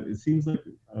dump it, but it seems like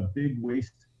a big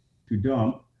waste to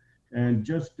dump. And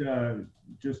just to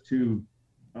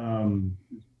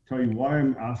tell you why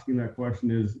I'm asking that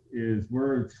question is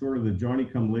we're sort of the Johnny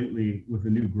come lately with a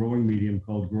new growing medium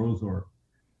called Growzor.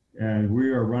 And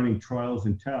we are running trials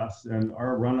and tests, and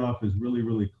our runoff is really,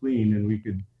 really clean.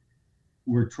 And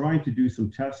we're trying to do some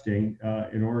testing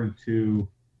in order to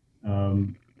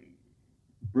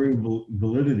bring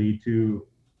validity to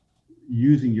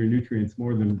using your nutrients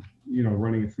more than,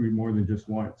 running it through more than just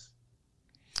once.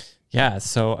 Yeah,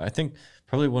 so I think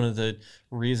probably one of the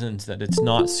reasons that it's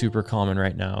not super common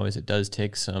right now is it does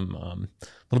take some a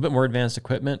little bit more advanced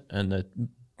equipment, and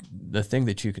the thing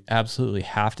that you absolutely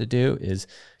have to do is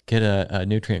get a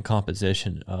nutrient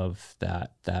composition of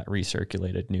that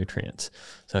recirculated nutrients.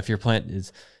 So if your plant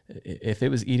if it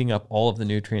was eating up all of the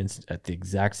nutrients at the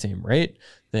exact same rate,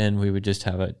 then we would just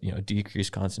have a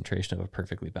decreased concentration of a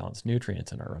perfectly balanced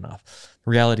nutrients in our runoff.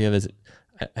 The reality of it is,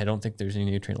 I don't think there's any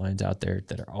nutrient lines out there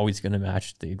that are always going to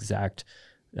match the exact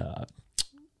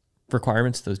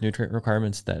requirements, those nutrient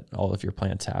requirements that all of your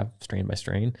plants have, strain by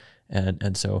strain.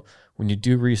 And so when you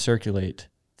do recirculate,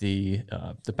 the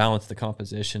balance, the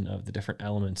composition of the different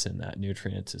elements in that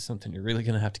nutrients is something you're really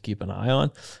going to have to keep an eye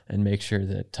on and make sure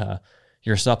that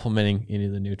you're supplementing any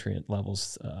of the nutrient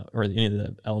levels or any of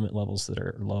the element levels that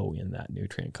are low in that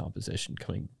nutrient composition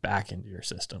coming back into your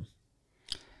system.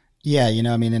 Yeah, in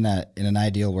an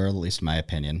ideal world, at least in my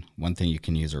opinion, one thing you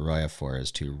can use Arroyo for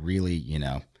is to really,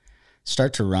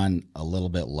 start to run a little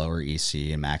bit lower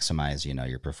EC and maximize,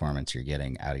 your performance you're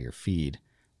getting out of your feed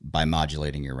by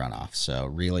modulating your runoff. So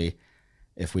really,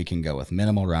 if we can go with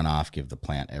minimal runoff, give the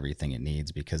plant everything it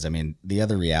needs, because the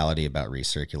other reality about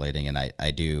recirculating, and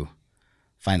I do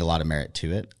find a lot of merit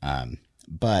to it,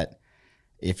 but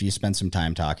if you spend some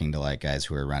time talking to guys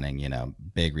who are running,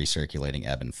 big recirculating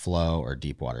ebb and flow or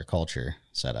deep water culture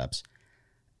setups,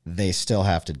 they still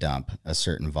have to dump a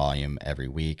certain volume every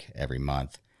week, every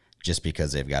month, just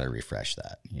because they've got to refresh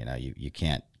that. You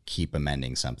can't keep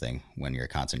amending something when your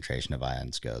concentration of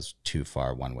ions goes too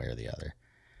far one way or the other.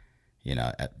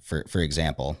 For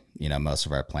example, most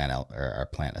of our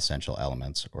plant essential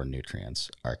elements or nutrients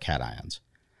are cations.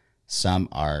 Some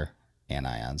are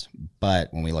anions,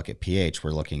 but when we look at pH,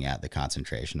 we're looking at the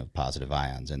concentration of positive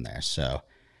ions in there. So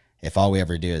if all we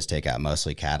ever do is take out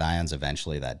mostly cations,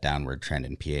 eventually that downward trend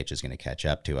in pH is going to catch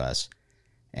up to us,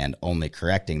 and only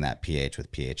correcting that pH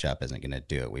with pH up isn't going to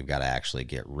do it. We've got to actually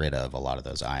get rid of a lot of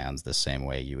those ions the same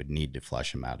way you would need to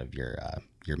flush them out of your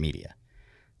media.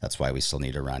 That's why we still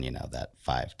need to run, that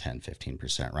 5, 10,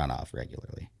 15% runoff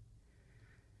regularly.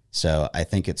 So I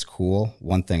think it's cool.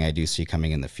 One thing I do see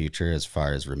coming in the future as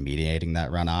far as remediating that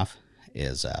runoff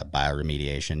is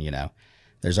bioremediation.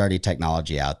 There's already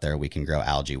technology out there. We can grow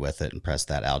algae with it and press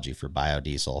that algae for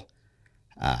biodiesel.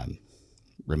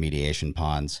 Remediation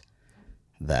ponds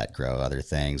that grow other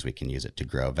things. We can use it to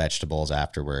grow vegetables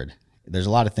afterward. There's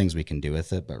a lot of things we can do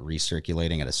with it, but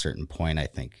recirculating at a certain point, I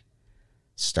think,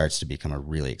 starts to become a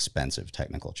really expensive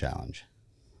technical challenge.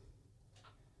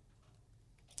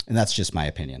 And that's just my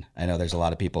opinion. I know there's a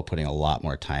lot of people putting a lot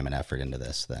more time and effort into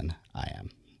this than I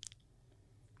am.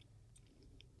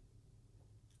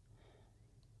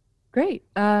 Great.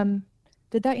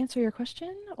 Did that answer your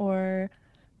question, or?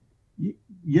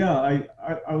 Yeah,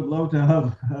 I would love to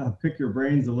have pick your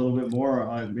brains a little bit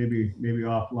more, maybe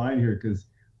offline here, because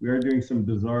we are doing some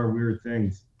bizarre, weird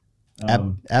things.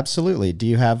 Absolutely. Do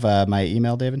you have my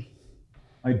email, David?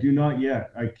 I do not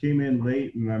yet. I came in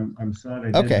late, and I'm sad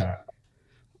I did that.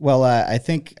 Well, I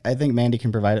think Mandy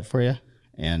can provide it for you,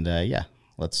 and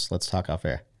let's talk off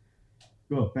air.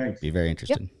 Cool, thanks. Be very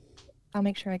interested. Yep. I'll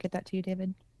make sure I get that to you,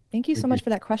 David. Thank you so much for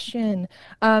that question.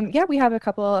 We have a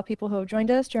couple of people who have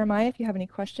joined us. Jeremiah, if you have any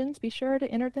questions, be sure to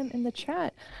enter them in the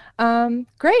chat.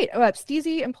 Great.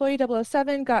 Steezy, employee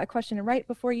 007, got a question right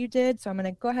before you did, so I'm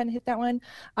going to go ahead and hit that one.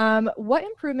 What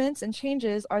improvements and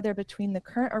changes are there between the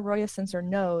current Arroyo sensor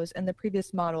nose and the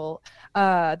previous model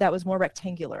that was more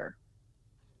rectangular?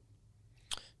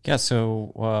 Yeah,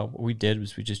 so what we did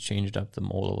was we just changed up the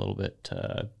mold a little bit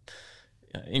to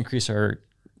increase our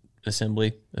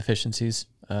assembly efficiencies.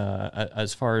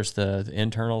 As far as the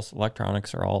internals,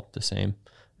 electronics are all the same.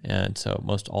 And so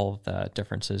most all of the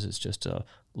differences is just a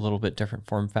little bit different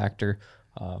form factor.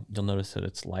 You'll notice that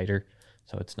it's lighter,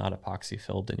 so it's not epoxy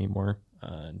filled anymore,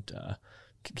 and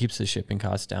keeps the shipping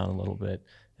costs down a little bit,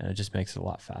 and it just makes it a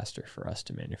lot faster for us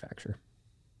to manufacture.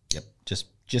 Yep,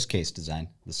 just case design.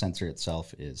 The sensor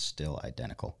itself is still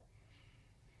identical.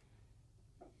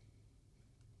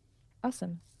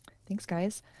 Awesome. Thanks,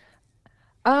 guys.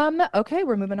 Okay,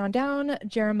 we're moving on down.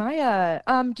 Jeremiah,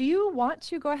 do you want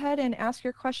to go ahead and ask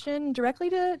your question directly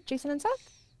to Jason and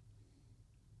Seth?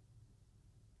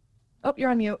 Oh, you're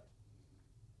on mute.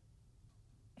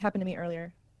 Happened to me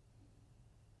earlier.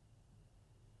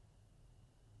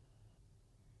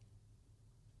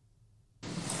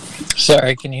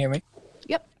 Sorry, can you hear me?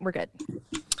 Yep, we're good.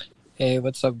 Hey,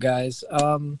 what's up, guys?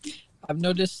 I've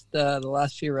noticed the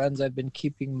last few runs I've been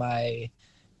keeping my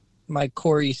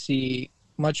core EC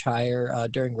much higher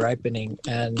during ripening,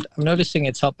 and I'm noticing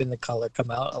it's helping the color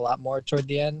come out a lot more toward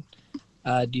the end.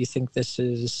 Do you think this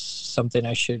is something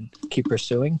I should keep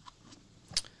pursuing?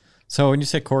 So when you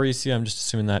say core EC, I'm just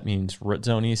assuming that means root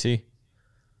zone EC?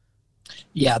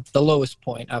 Yeah, the lowest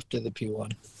point after the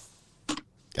P1.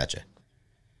 Gotcha.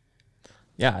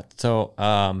 Yeah, so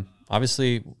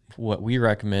obviously what we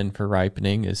recommend for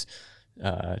ripening is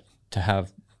to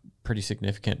have pretty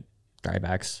significant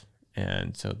drybacks,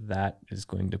 and so that is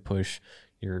going to push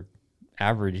your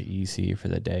average EC for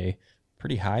the day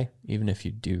pretty high, even if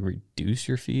you do reduce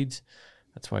your feeds.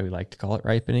 That's why we like to call it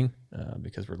ripening,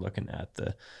 because we're looking at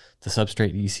the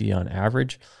substrate EC on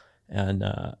average. And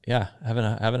having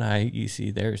a high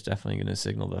EC there is definitely going to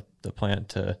signal the plant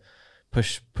to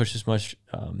push as much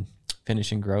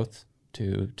finishing growth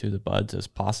to the buds as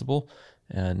possible.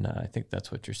 And I think that's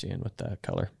what you're seeing with the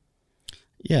color.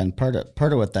 Yeah, and part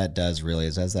of what that does really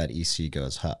is as that EC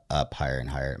goes up higher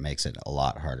and higher, it makes it a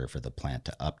lot harder for the plant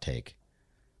to uptake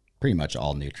pretty much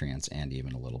all nutrients and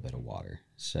even a little bit of water.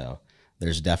 So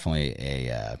there's definitely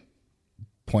a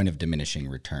point of diminishing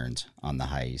returns on the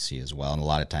high EC as well. And a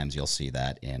lot of times you'll see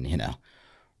that in,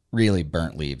 really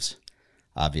burnt leaves.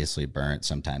 Obviously burnt,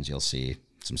 sometimes you'll see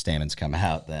some stamens come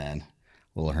out then,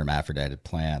 little hermaphrodited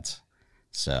plants.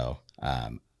 So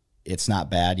it's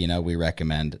not bad. We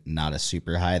recommend not a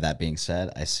super high. That being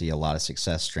said, I see a lot of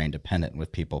success strain dependent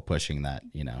with people pushing that,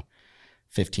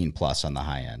 15 plus on the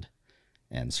high end.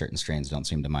 And certain strains don't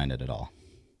seem to mind it at all.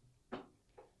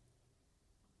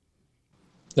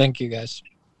 Thank you, guys.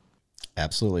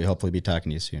 Absolutely. Hopefully be talking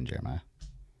to you soon, Jeremiah.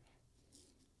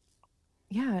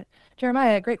 Yeah,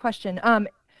 Jeremiah, great question.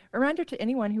 Reminder to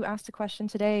anyone who asked a question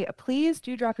today, please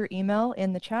do drop your email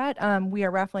in the chat. We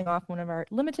are raffling off one of our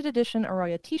limited edition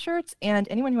Arroyo t-shirts, and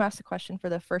anyone who asked a question for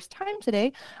the first time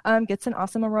today gets an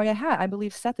awesome Arroyo hat. I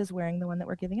believe Seth is wearing the one that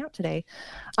we're giving out today.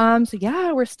 So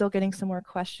yeah, we're still getting some more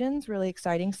questions, really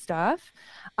exciting stuff.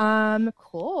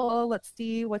 Cool, let's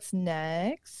see what's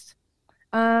next.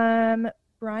 Brian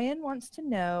wants to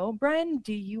know, Brian,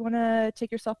 do you want to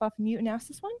take yourself off mute and ask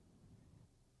this one?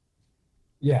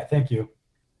 Yeah, thank you.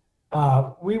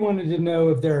 We wanted to know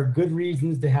if there are good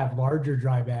reasons to have larger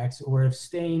drybacks or if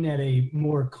staying at a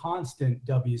more constant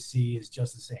WC is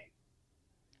just the same.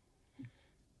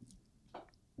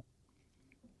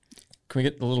 Can we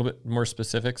get a little bit more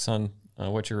specifics on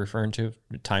what you're referring to,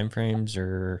 time frames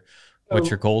or what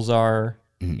your goals are?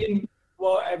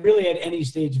 Really at any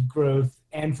stage of growth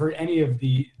and for any of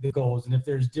the goals. And if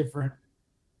there's different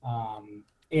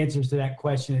answers to that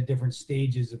question at different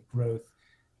stages of growth,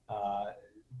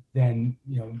 then,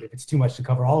 if it's too much to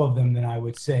cover all of them, then I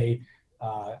would say,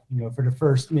 for the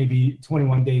first maybe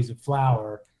 21 days of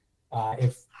flower,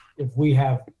 if we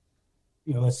have,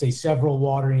 let's say several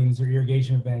waterings or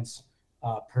irrigation events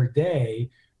per day,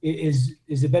 is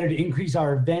it better to increase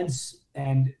our events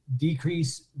and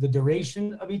decrease the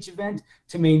duration of each event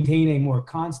to maintain a more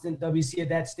constant WC at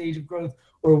that stage of growth?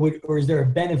 Or is there a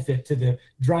benefit to the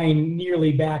drying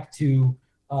nearly back to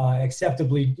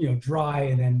acceptably, dry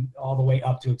and then all the way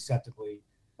up to acceptably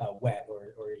wet or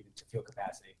even to field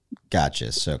capacity?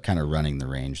 Gotcha. So kind of running the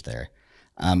range there.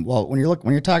 Well, when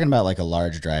you're talking about like a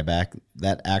large dryback,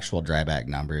 that actual dryback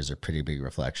number is a pretty big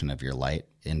reflection of your light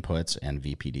inputs and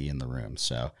VPD in the room.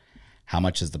 So how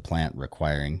much is the plant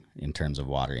requiring in terms of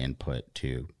water input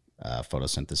to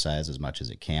photosynthesize as much as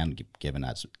it can, given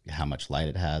that's how much light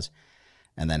it has?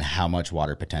 And then how much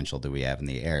water potential do we have in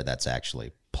the air that's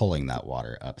actually pulling that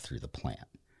water up through the plant?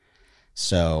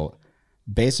 So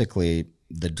basically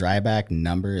the dryback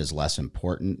number is less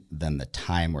important than the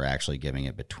time we're actually giving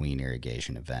it between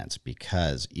irrigation events,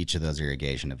 because each of those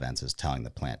irrigation events is telling the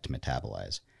plant to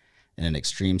metabolize. In an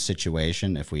extreme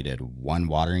situation, if we did one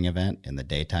watering event in the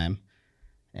daytime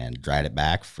and dried it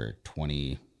back for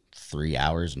 23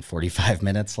 hours and 45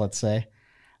 minutes, let's say,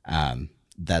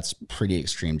 that's pretty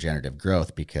extreme generative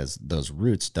growth, because those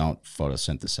roots don't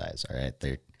photosynthesize. All right,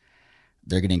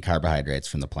 they're getting carbohydrates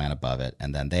from the plant above it,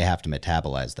 and then they have to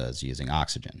metabolize those using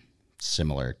oxygen,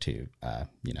 similar to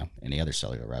any other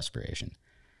cellular respiration.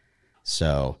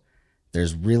 So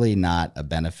there's really not a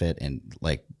benefit in,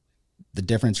 like, the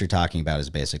difference you're talking about is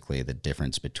basically the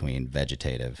difference between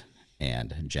vegetative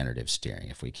and generative steering.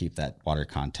 If we keep that water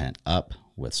content up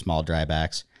with small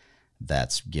drybacks,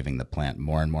 that's giving the plant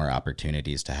more and more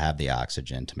opportunities to have the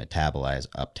oxygen to metabolize,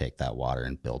 uptake that water,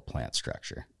 and build plant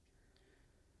structure.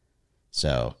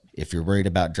 So if you're worried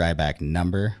about dryback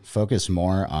number, focus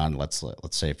more on, let's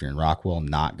say if you're in Rockwool,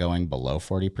 not going below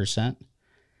 40%,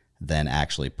 than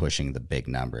actually pushing the big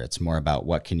number. It's more about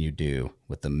what can you do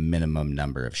with the minimum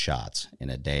number of shots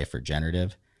in a day for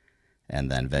generative,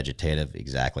 and then vegetative,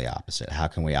 exactly opposite. How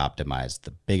can we optimize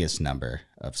the biggest number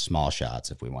of small shots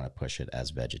if we want to push it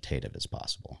as vegetative as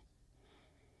possible?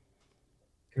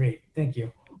 Great, thank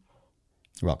you.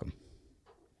 You're welcome.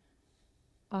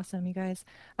 Awesome, you guys.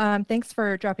 Thanks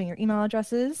for dropping your email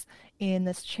addresses in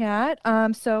this chat.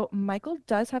 So Michael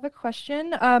does have a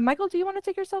question. Michael, do you want to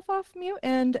take yourself off mute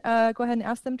and go ahead and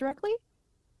ask them directly?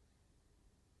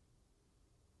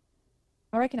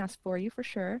 Or I can ask for you for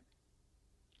sure.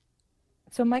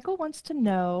 So Michael wants to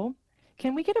know,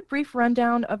 can we get a brief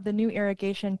rundown of the new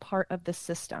irrigation part of the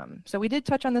system? So we did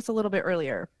touch on this a little bit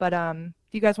earlier, but do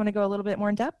you guys want to go a little bit more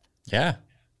in depth? Yeah,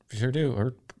 we sure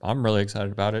do. I'm really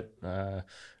excited about it.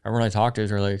 Everyone I talked to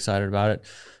is really excited about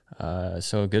it.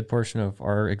 So a good portion of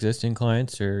our existing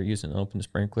clients are using open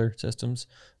sprinkler systems.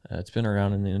 It's been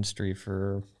around in the industry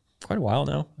for quite a while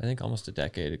now. I think almost a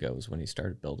decade ago was when he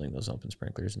started building those open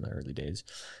sprinklers in the early days.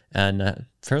 And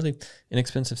fairly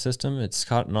inexpensive system. It's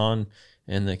caught on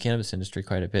in the cannabis industry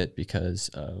quite a bit because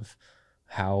of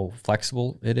how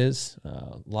flexible it is.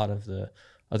 A lot of the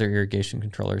other irrigation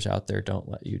controllers out there don't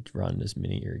let you run as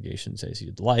many irrigations as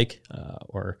you'd like,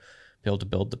 or be able to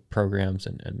build the programs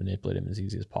and manipulate them as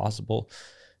easy as possible.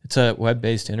 It's a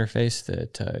web-based interface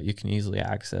that you can easily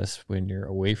access when you're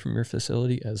away from your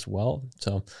facility as well.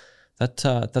 So that's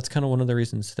kind of one of the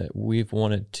reasons that we've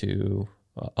wanted to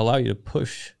allow you to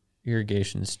push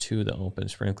irrigations to the open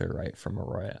sprinkler right from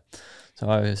Arroyo. So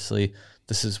obviously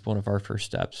this is one of our first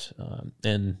steps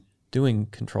in doing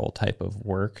control type of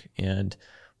work, and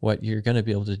what you're going to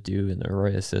be able to do in the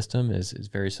Arroyo system is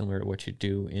very similar to what you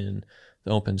do in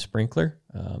the open sprinkler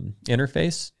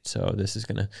interface. So this is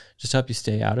going to just help you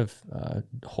stay out of a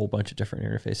whole bunch of different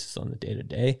interfaces on the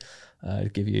day-to-day,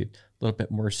 give you a little bit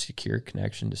more secure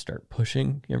connection to start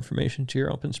pushing information to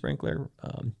your open sprinkler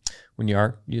when you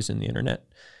are using the internet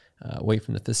away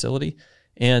from the facility.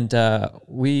 And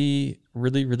we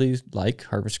really, really like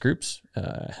harvest groups.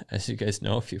 As you guys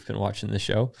know, if you've been watching the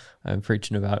show, I'm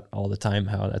preaching about all the time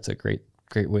how that's a great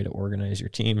way to organize your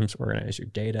teams, organize your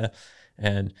data,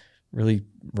 and really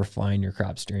refine your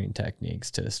crop steering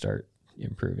techniques to start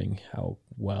improving how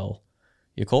well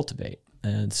you cultivate.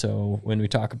 And so when we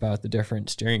talk about the different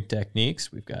steering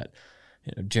techniques, we've got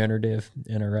generative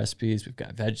in our recipes, we've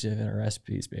got vegetative in our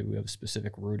recipes, maybe we have a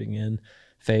specific rooting in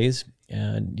phase,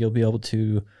 and you'll be able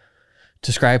to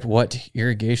describe what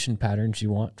irrigation patterns you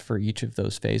want for each of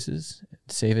those phases,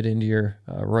 save it into your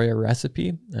Arroyo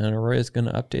recipe, and Arroyo is going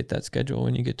to update that schedule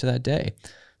when you get to that day.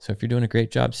 So if you're doing a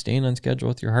great job staying on schedule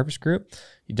with your harvest group,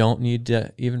 you don't need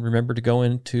to even remember to go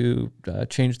in to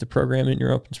change the program in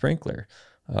your open sprinkler.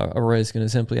 Arroyo is going to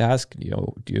simply ask,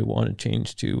 do you want to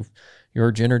change to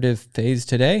your generative phase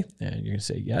today? And you're going to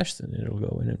say yes, and it'll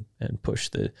go in and push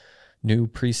the new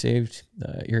pre-saved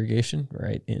irrigation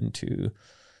right into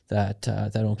that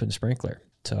open sprinkler.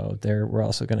 So there, we're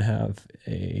also going to have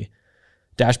a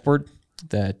dashboard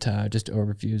that just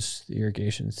overviews the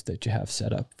irrigations that you have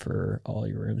set up for all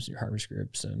your rooms, your harvest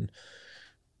groups, and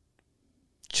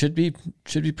should be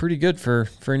pretty good for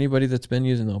anybody that's been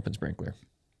using the open sprinkler.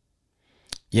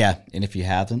 Yeah, and if you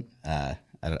haven't, I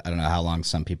don't know how long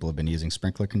some people have been using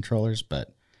sprinkler controllers,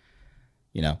 but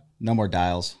no more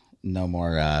dials, no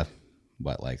more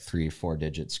 3-4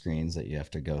 digit screens that you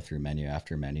have to go through menu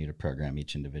after menu to program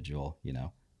each individual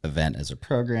event as a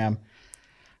program.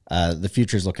 The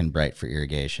future is looking bright for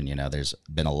irrigation. There's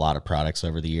been a lot of products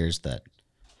over the years that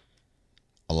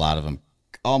a lot of them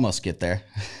almost get there,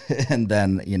 and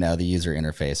then the user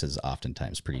interface is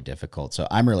oftentimes pretty difficult. So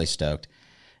I'm really stoked.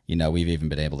 We've even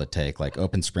been able to take like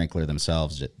Open Sprinkler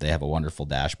themselves. They have a wonderful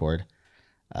dashboard.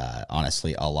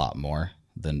 Honestly, a lot more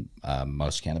than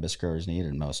most cannabis growers need,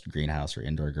 and most greenhouse or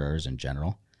indoor growers in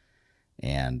general.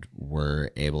 And we're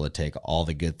able to take all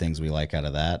the good things we like out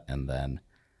of that, and then,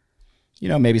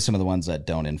 maybe some of the ones that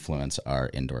don't influence our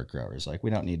indoor growers. Like, we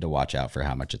don't need to watch out for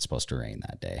how much it's supposed to rain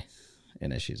that day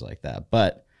and issues like that.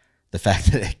 But the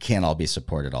fact that it can't all be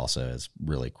supported also is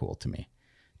really cool to me,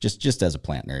 just as a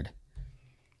plant nerd.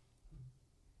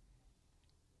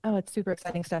 Oh, it's super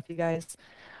exciting stuff, you guys.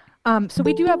 So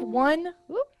we do have one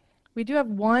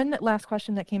last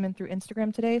question that came in through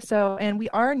Instagram today. So, and we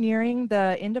are nearing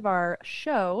the end of our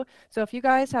show. So if you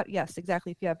guys have, yes,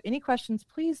 exactly. If you have any questions,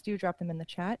 please do drop them in the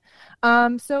chat.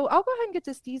 So I'll go ahead and get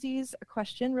to Steezy's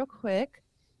question real quick.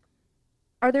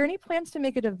 Are there any plans to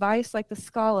make a device like the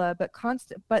Scala,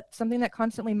 but something that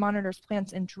constantly monitors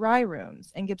plants in dry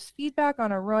rooms and gives feedback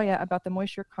on Arroyo about the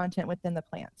moisture content within the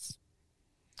plants?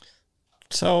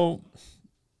 So,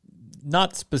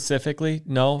 not specifically,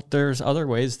 no. There's other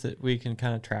ways that we can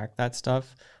kind of track that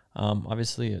stuff.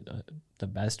 Obviously, the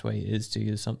best way is to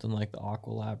use something like the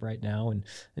Aqua Lab right now and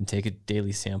take a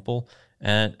daily sample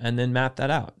and then map that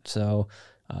out. So,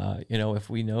 if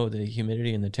we know the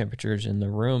humidity and the temperatures in the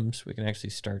rooms, we can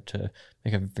actually start to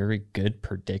make a very good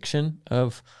prediction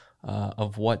of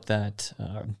what that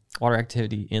water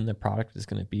activity in the product is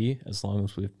going to be, as long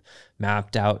as we've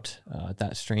mapped out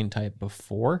that strain type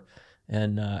before.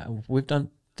 And we've done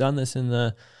this in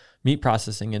the meat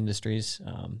processing industries,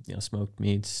 smoked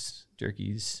meats,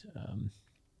 jerkies,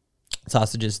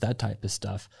 sausages, that type of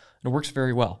stuff. And it works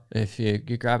very well. If you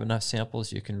grab enough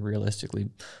samples, you can realistically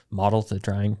model the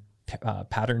drying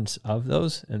patterns of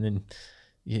those, and then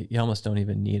you almost don't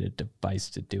even need a device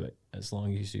to do it, as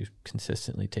long as you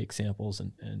consistently take samples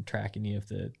and track any of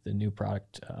the new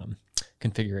product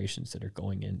configurations that are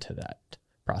going into that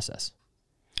process.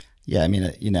 Yeah, I mean,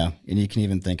 and you can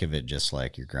even think of it just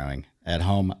like you're growing at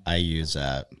home. I use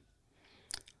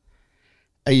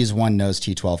one nose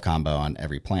T12 combo on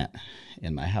every plant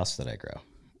in my house that I grow.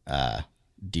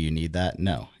 Do you need that?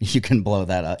 No. You can blow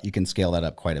that up. You can scale that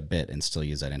up quite a bit and still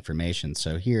use that information.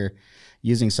 So here,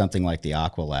 using something like the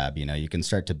Aqua Lab, you can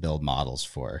start to build models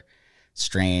for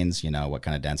strains. What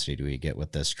kind of density do we get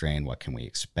with this strain? What can we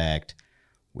expect?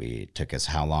 We took us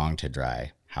how long to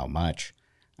dry, how much?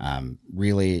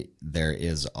 Really, there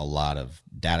is a lot of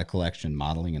data collection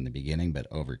modeling in the beginning, but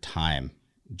over time,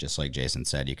 just like Jason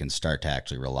said, you can start to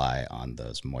actually rely on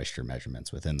those moisture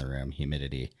measurements within the room,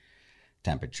 humidity,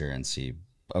 temperature, and see,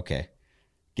 okay,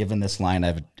 given this line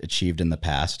I've achieved in the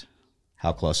past,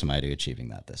 how close am I to achieving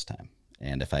that this time?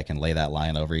 And if I can lay that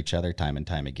line over each other time and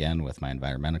time again with my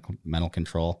environmental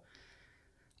control,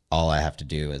 all I have to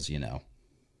do is,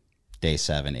 day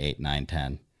 7, 8, 9,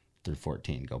 10, through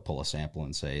 14, go pull a sample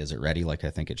and say, is it ready like I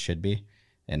think it should be?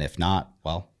 And if not,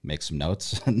 well, make some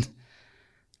notes and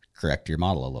correct your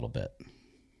model a little bit.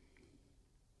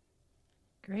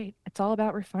 Great. It's all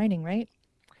about refining, right?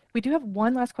 We do have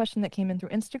one last question that came in through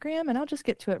Instagram, and I'll just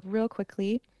get to it real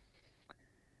quickly.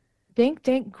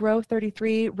 Dank Grow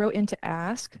 33 wrote in to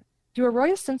ask, do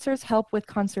Arroyo sensors help with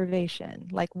conservation,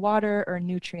 like water or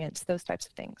nutrients, those types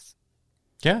of things?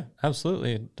 Yeah,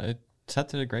 absolutely. Seth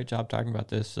did a great job talking about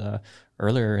this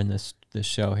earlier in this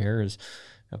show here, is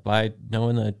by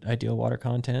knowing the ideal water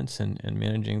contents and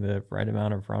managing the right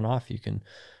amount of runoff, you can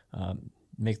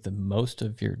make the most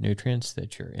of your nutrients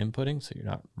that you're inputting. So you're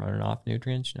not running off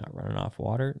nutrients, you're not running off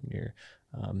water, you're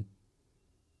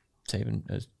saving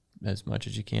as much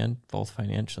as you can, both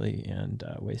financially and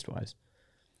waste-wise.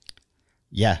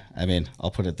 Yeah, I mean,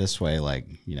 I'll put it this way,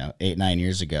 8-9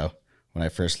 years ago, when I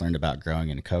first learned about growing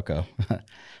in cocoa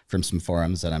from some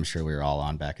forums that I'm sure we were all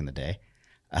on back in the day,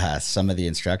 some of the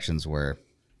instructions were,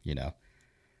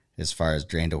 as far as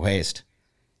drain to waste,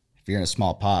 if you're in a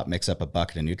small pot, mix up a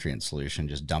bucket of nutrient solution,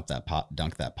 just dunk that pot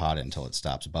in until it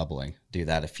stops bubbling. Do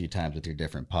that a few times with your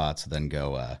different pots, then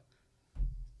go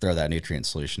throw that nutrient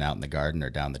solution out in the garden or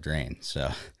down the drain.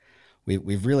 So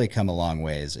we've really come a long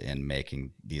ways in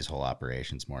making these whole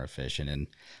operations more efficient. And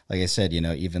like I said,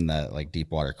 even the deep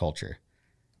water culture,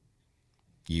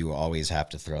 you always have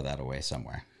to throw that away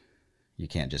somewhere. You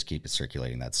can't just keep it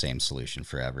circulating that same solution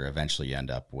forever. Eventually you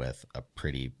end up with a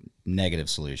pretty negative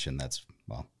solution that's,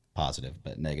 well, positive,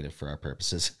 but negative for our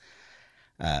purposes,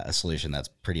 a solution that's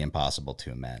pretty impossible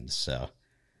to amend. So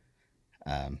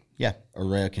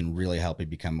Arroyo can really help you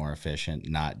become more efficient,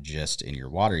 not just in your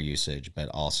water usage, but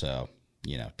also,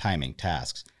 timing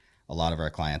tasks. A lot of our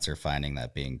clients are finding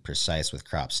that being precise with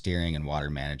crop steering and water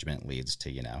management leads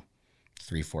to,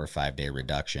 3, 4, 5 day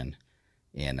reduction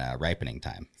in ripening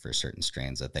time for certain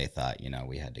strains that they thought,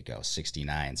 we had to go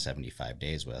 69, 75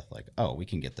 days with. Like, oh, we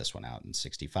can get this one out in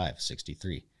 65,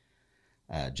 63.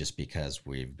 Just because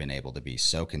we've been able to be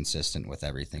so consistent with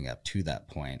everything up to that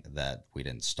point that we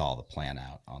didn't stall the plant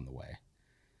out on the way.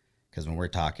 Because when we're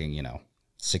talking,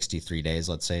 63 days,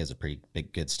 let's say, is a pretty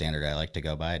big, good standard I like to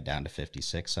go by, down to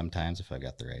 56 sometimes if I've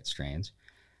got the right strains.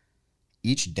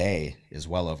 Each day is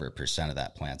well over 1% of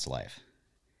that plant's life.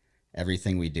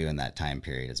 Everything we do in that time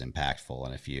period is impactful.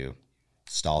 And if you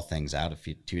stall things out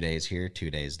 2 days here, 2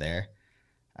 days there,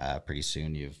 pretty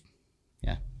soon you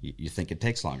think it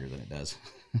takes longer than it does.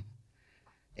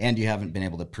 And you haven't been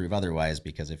able to prove otherwise,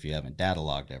 because if you haven't data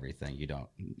logged everything,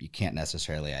 you can't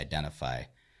necessarily identify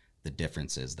the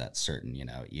differences that certain,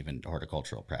 even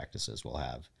horticultural practices will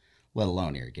have, let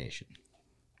alone irrigation.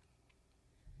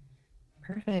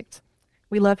 Perfect.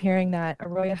 We love hearing that.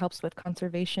 Arroyo helps with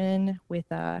conservation, with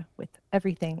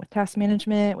everything, with pest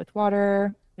management, with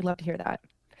water. We love to hear that.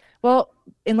 Well,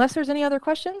 unless there's any other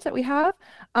questions that we have,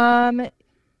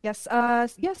 yes,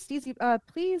 Steezy,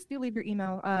 please do leave your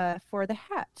email for the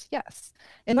hat. Yes.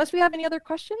 Unless we have any other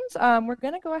questions, we're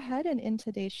going to go ahead and end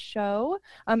today's show.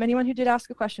 Anyone who did ask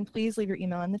a question, please leave your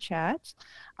email in the chat.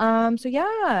 Thank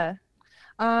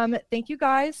you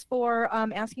guys for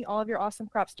asking all of your awesome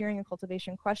crop steering and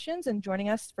cultivation questions and joining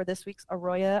us for this week's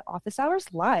Arroyo Office Hours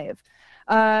Live.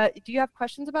 Do you have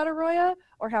questions about Arroyo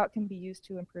or how it can be used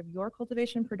to improve your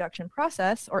cultivation production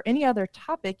process, or any other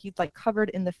topic you'd like covered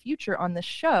in the future on this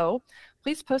show?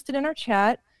 Please post it in our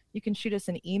chat. You can shoot us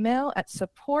an email at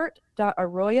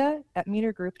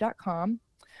support.arroyo@metergroup.com,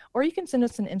 or you can send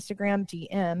us an Instagram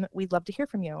DM. We'd love to hear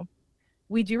from you.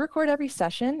 We do record every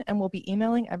session, and we'll be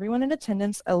emailing everyone in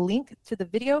attendance a link to the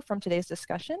video from today's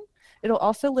discussion. It'll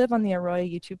also live on the Arroyo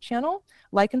YouTube channel.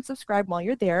 Like and subscribe while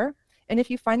you're there. And if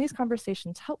you find these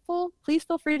conversations helpful, please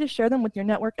feel free to share them with your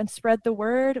network and spread the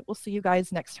word. We'll see you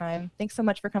guys next time. Thanks so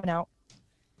much for coming out.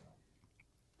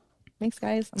 Thanks,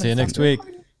 guys. See you next week.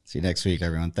 See you next week,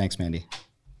 everyone. Thanks, Mandy.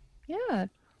 Yeah.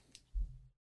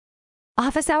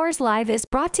 Office Hours Live is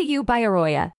brought to you by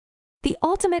Arroyo, the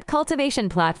ultimate cultivation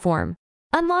platform.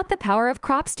 Unlock the power of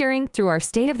crop steering through our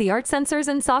state-of-the-art sensors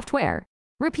and software.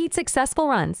 Repeat successful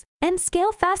runs and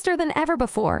scale faster than ever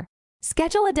before.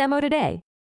 Schedule a demo today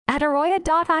at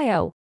arroyo.io.